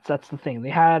spats. That's the thing. They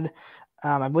had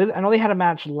I know they had a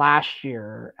match last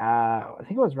year. I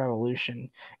think it was Revolution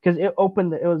because it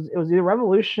opened. It was either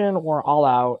Revolution or All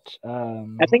Out.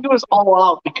 I think it was All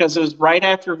Out because it was right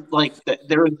after like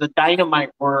there was the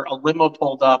Dynamite where a limo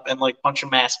pulled up and like a bunch of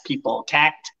masked people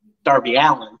attacked Darby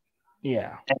Allin.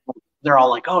 Yeah. And they're all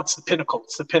like, "Oh, it's the Pinnacle!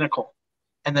 It's the Pinnacle!"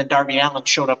 And then Darby Allin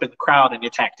showed up in the crowd and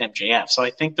attacked MJF. So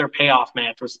I think their payoff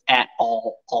match was at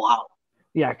All Out.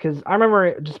 Yeah, because I remember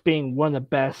it just being one of the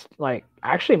best, like,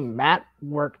 actually Matt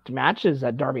worked matches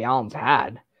that Darby Allin's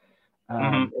had.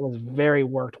 It was very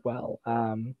worked well.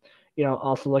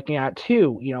 Also looking at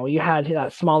too, you had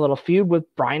that small little feud with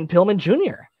Brian Pillman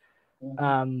Jr.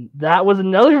 That was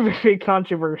another very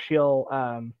controversial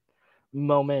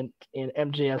moment in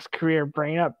MJF's career,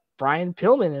 bringing up Brian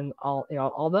Pillman and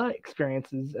all the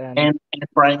experiences and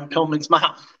Brian Pillman's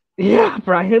mom. Yeah,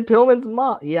 Brian Pillman's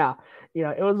mom. Yeah,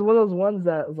 it was one of those ones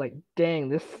that was like, dang,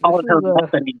 this is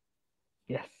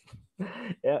yes,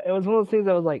 yeah, it was one of those things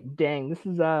that was like, dang, this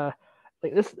is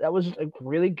like this that was just a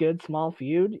really good small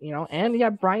feud, and you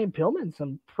got Brian Pillman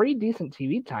some pretty decent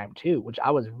TV time too, which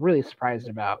I was really surprised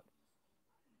about.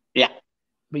 Yeah.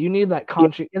 But you need that I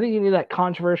think you need that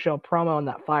controversial promo and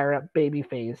that fire up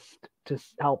babyface to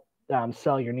help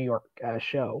sell your New York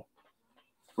show.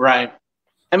 Right.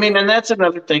 I mean, and that's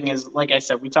another thing is, like I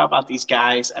said, we talk about these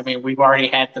guys. I mean, we've already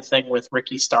had the thing with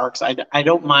Ricky Starks. I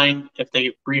don't mind if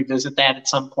they revisit that at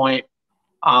some point.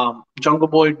 Jungle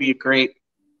Boy would be a great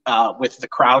with the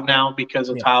crowd now because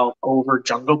of how over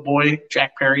Jungle Boy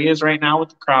Jack Perry is right now with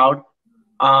the crowd.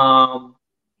 I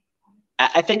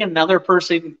think another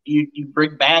person you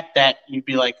bring back that you'd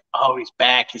be like, oh, he's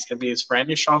back. He's going to be his friend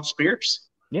is Shawn Spears.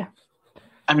 Yeah.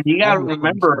 I mean, you got to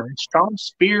remember, Shawn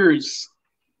Spears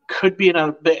could be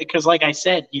because, like I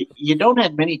said, you don't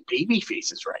have many baby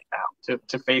faces right now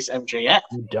to face MJF.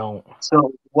 You don't.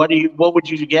 So what would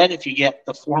you get if you get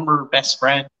the former best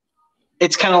friend?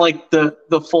 It's kind of like the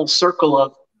full circle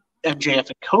of MJF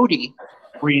and Cody,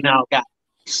 where you now got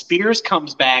Spears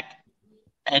comes back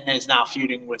and is now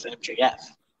feuding with MJF.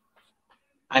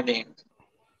 I mean,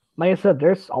 like I said,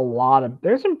 there's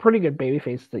some pretty good baby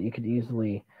faces that you could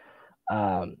easily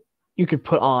you could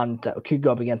put on that could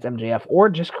go up against MJF, or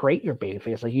just create your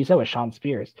babyface, like you said with Shawn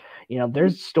Spears.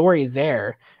 There's story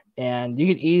there, and you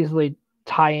could easily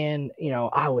tie in.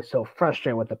 I was so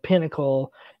frustrated with the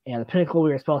Pinnacle, and the Pinnacle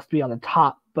we were supposed to be on the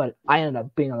top, but I ended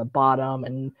up being on the bottom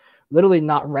and literally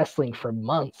not wrestling for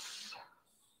months.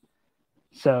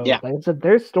 So, like I said,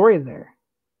 there's story there.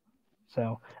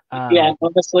 So,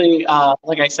 honestly,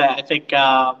 like I said, I think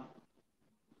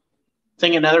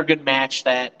another good match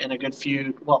and a good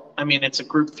feud. Well, I mean, it's a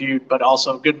group feud, but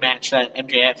also a good match that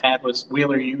MJF had was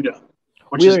Wheeler Yuta,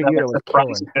 which is another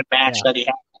surprising good match that he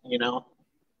had.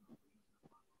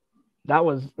 That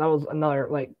was another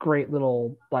like great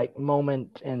little like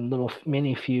moment and little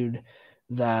mini feud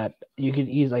that you could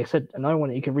easily, like I said, another one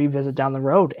that you could revisit down the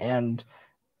road. And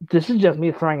this is just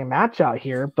me throwing a match out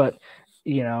here, but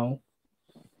why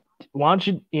don't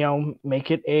you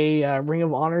make it a Ring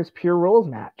of Honor's Pure Rules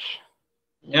match?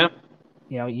 Yeah.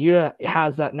 Yuta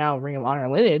has that now Ring of Honor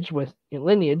lineage with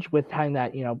having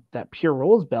that that Pure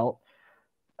Rules belt.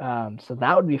 So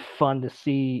that would be fun to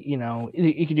see.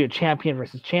 You could do a champion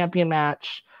versus champion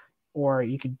match, or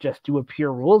you could just do a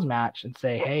Pure Rules match and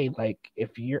say, hey, like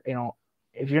if you're not,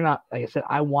 like I said,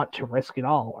 I want to risk it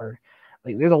all, or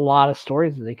like there's a lot of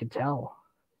stories that they could tell.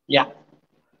 Yeah.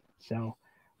 So,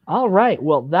 all right.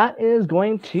 Well, that is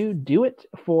going to do it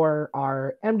for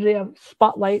our MJF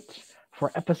Spotlight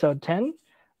for episode 10.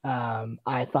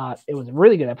 I thought it was a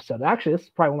really good episode. Actually, this is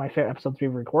probably one of my favorite episodes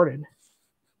we've recorded.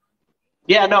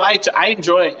 Yeah, no, I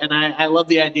enjoy it, and I love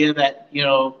the idea that,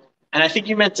 and I think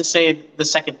you meant to say the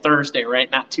second Thursday,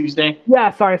 right? Not Tuesday?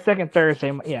 Yeah, sorry, second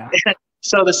Thursday, yeah.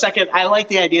 So I like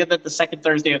the idea that the second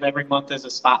Thursday of every month is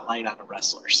a spotlight on a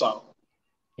wrestler, so.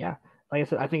 Yeah, like I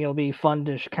said, I think it'll be fun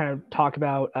to kind of talk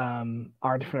about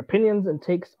our different opinions and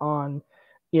takes on,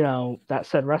 that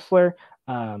said wrestler.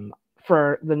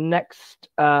 For the next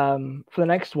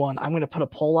one, I'm going to put a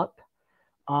poll up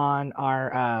on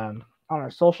our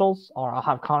socials, or I'll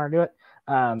have Connor do it,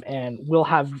 and we'll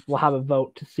have a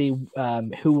vote to see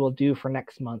who we'll do for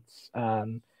next month's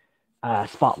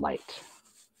spotlight.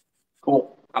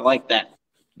 Cool, I like that.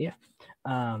 Yeah.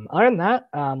 Other than that,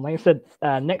 like I said,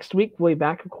 next week we'll be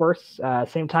back, of course,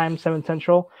 same time, 7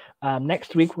 Central.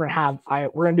 Next week we're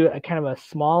gonna do a kind of a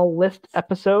small list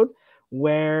episode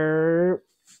where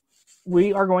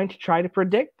we are going to try to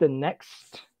predict the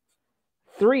next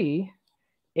 3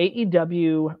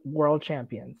 AEW World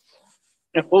Champions.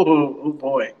 Oh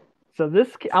boy! So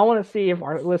I want to see if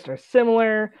our lists are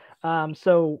similar.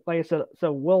 So like I said,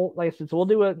 we'll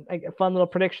do a fun little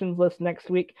predictions list next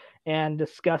week and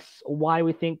discuss why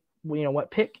we think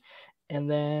what pick, and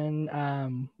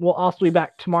then we'll also be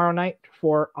back tomorrow night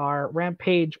for our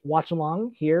Rampage watch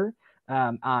along here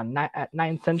at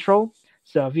 9 Central.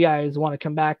 So if you guys want to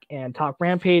come back and talk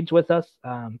Rampage with us,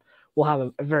 we'll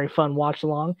have a very fun watch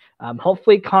along.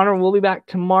 Hopefully Connor will be back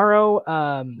tomorrow.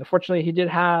 Unfortunately, he did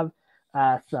have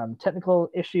some technical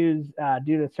issues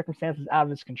due to circumstances out of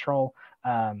his control.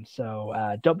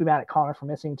 So don't be mad at Connor for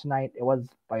missing tonight. It was,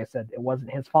 like I said, it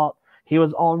wasn't his fault. He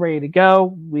was all ready to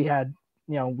go. We had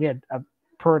a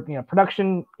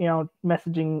production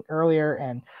messaging earlier,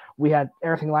 and we had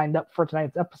everything lined up for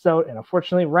tonight's episode. And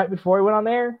unfortunately, right before we went on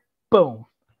there, boom.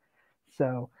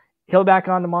 So he'll be back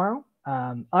on tomorrow.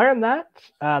 Other than that,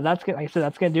 that's gonna, like I said,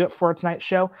 that's gonna do it for tonight's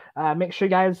show. Make sure you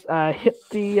guys hit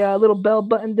the little bell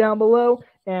button down below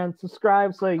and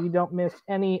subscribe so you don't miss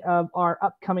any of our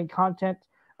upcoming content.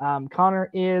 Connor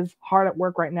is hard at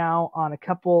work right now on a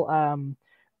couple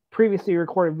previously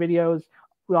recorded videos.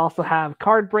 We also have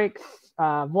card breaks,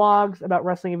 vlogs about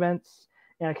wrestling events,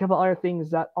 and a couple other things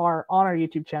that are on our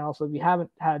YouTube channel. So if you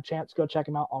haven't had a chance, go check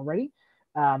them out already.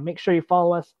 Make sure you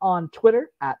follow us on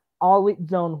Twitter at All Elite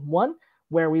Zone 1,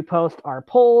 where we post our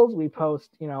polls, we post,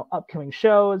 upcoming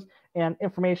shows and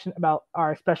information about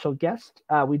our special guest.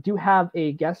 We do have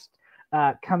a guest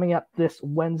coming up this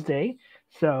Wednesday,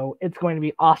 so it's going to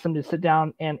be awesome to sit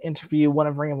down and interview one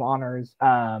of Ring of Honor's,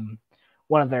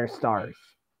 one of their stars.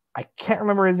 I can't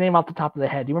remember his name off the top of the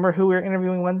head. Do you remember who we were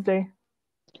interviewing Wednesday?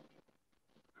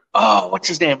 Oh, what's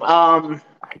his name? I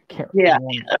can't remember.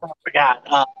 Yeah, I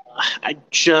forgot. I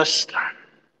just...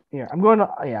 Yeah, I'm going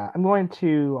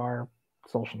to our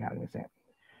social now. Give me a second.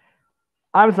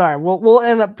 I'm sorry. We'll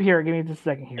end up here. Give me just a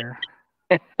second here.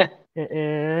 It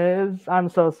is. I'm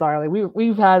so sorry. Like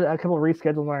we've had a couple of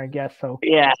reschedules on our guests, so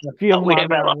yeah, a few of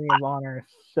them are Ring of Honor.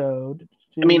 So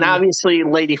I mean, obviously,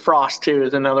 Lady Frost too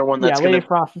is another one that's going to be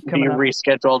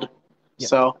rescheduled. Yep.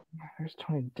 So there's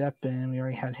Tony Deppen. We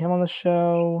already had him on the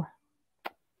show.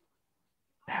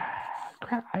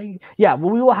 We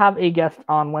will have a guest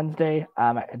on Wednesday.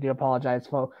 I do apologize,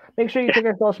 folks. Make sure you check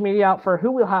our social media out for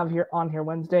who we'll have on here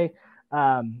Wednesday.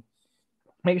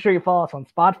 Make sure you follow us on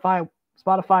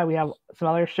Spotify. We have some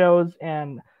other shows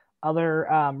and other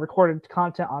recorded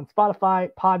content on Spotify,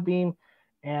 Podbean,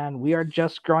 and we are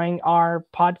just growing our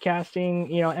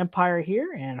podcasting, empire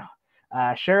here. And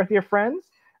share with your friends.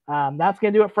 That's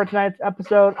gonna do it for tonight's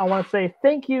episode. I want to say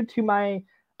thank you to my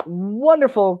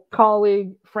wonderful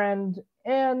colleague, friend,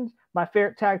 and my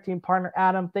favorite tag team partner,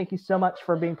 Adam. Thank you so much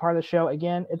for being part of the show.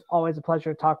 Again, it's always a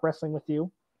pleasure to talk wrestling with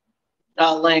you.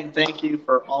 Lane, thank you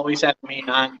for always having me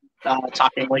on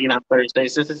Talking League on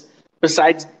Thursdays. This is,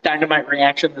 besides Dynamite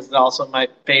Reaction, this is also my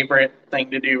favorite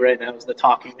thing to do right now is the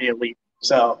Talking the Elite.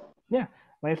 So yeah,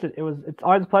 like I said, it's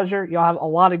always a pleasure. Y'all have a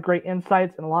lot of great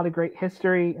insights and a lot of great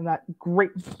history in that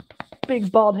great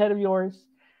big bald head of yours.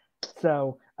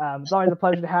 So it's always a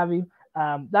pleasure to have you.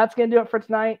 That's going to do it for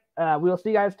tonight. We will see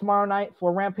you guys tomorrow night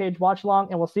for Rampage Watch Along,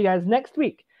 and we'll see you guys next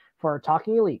week for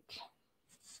Talking Elite.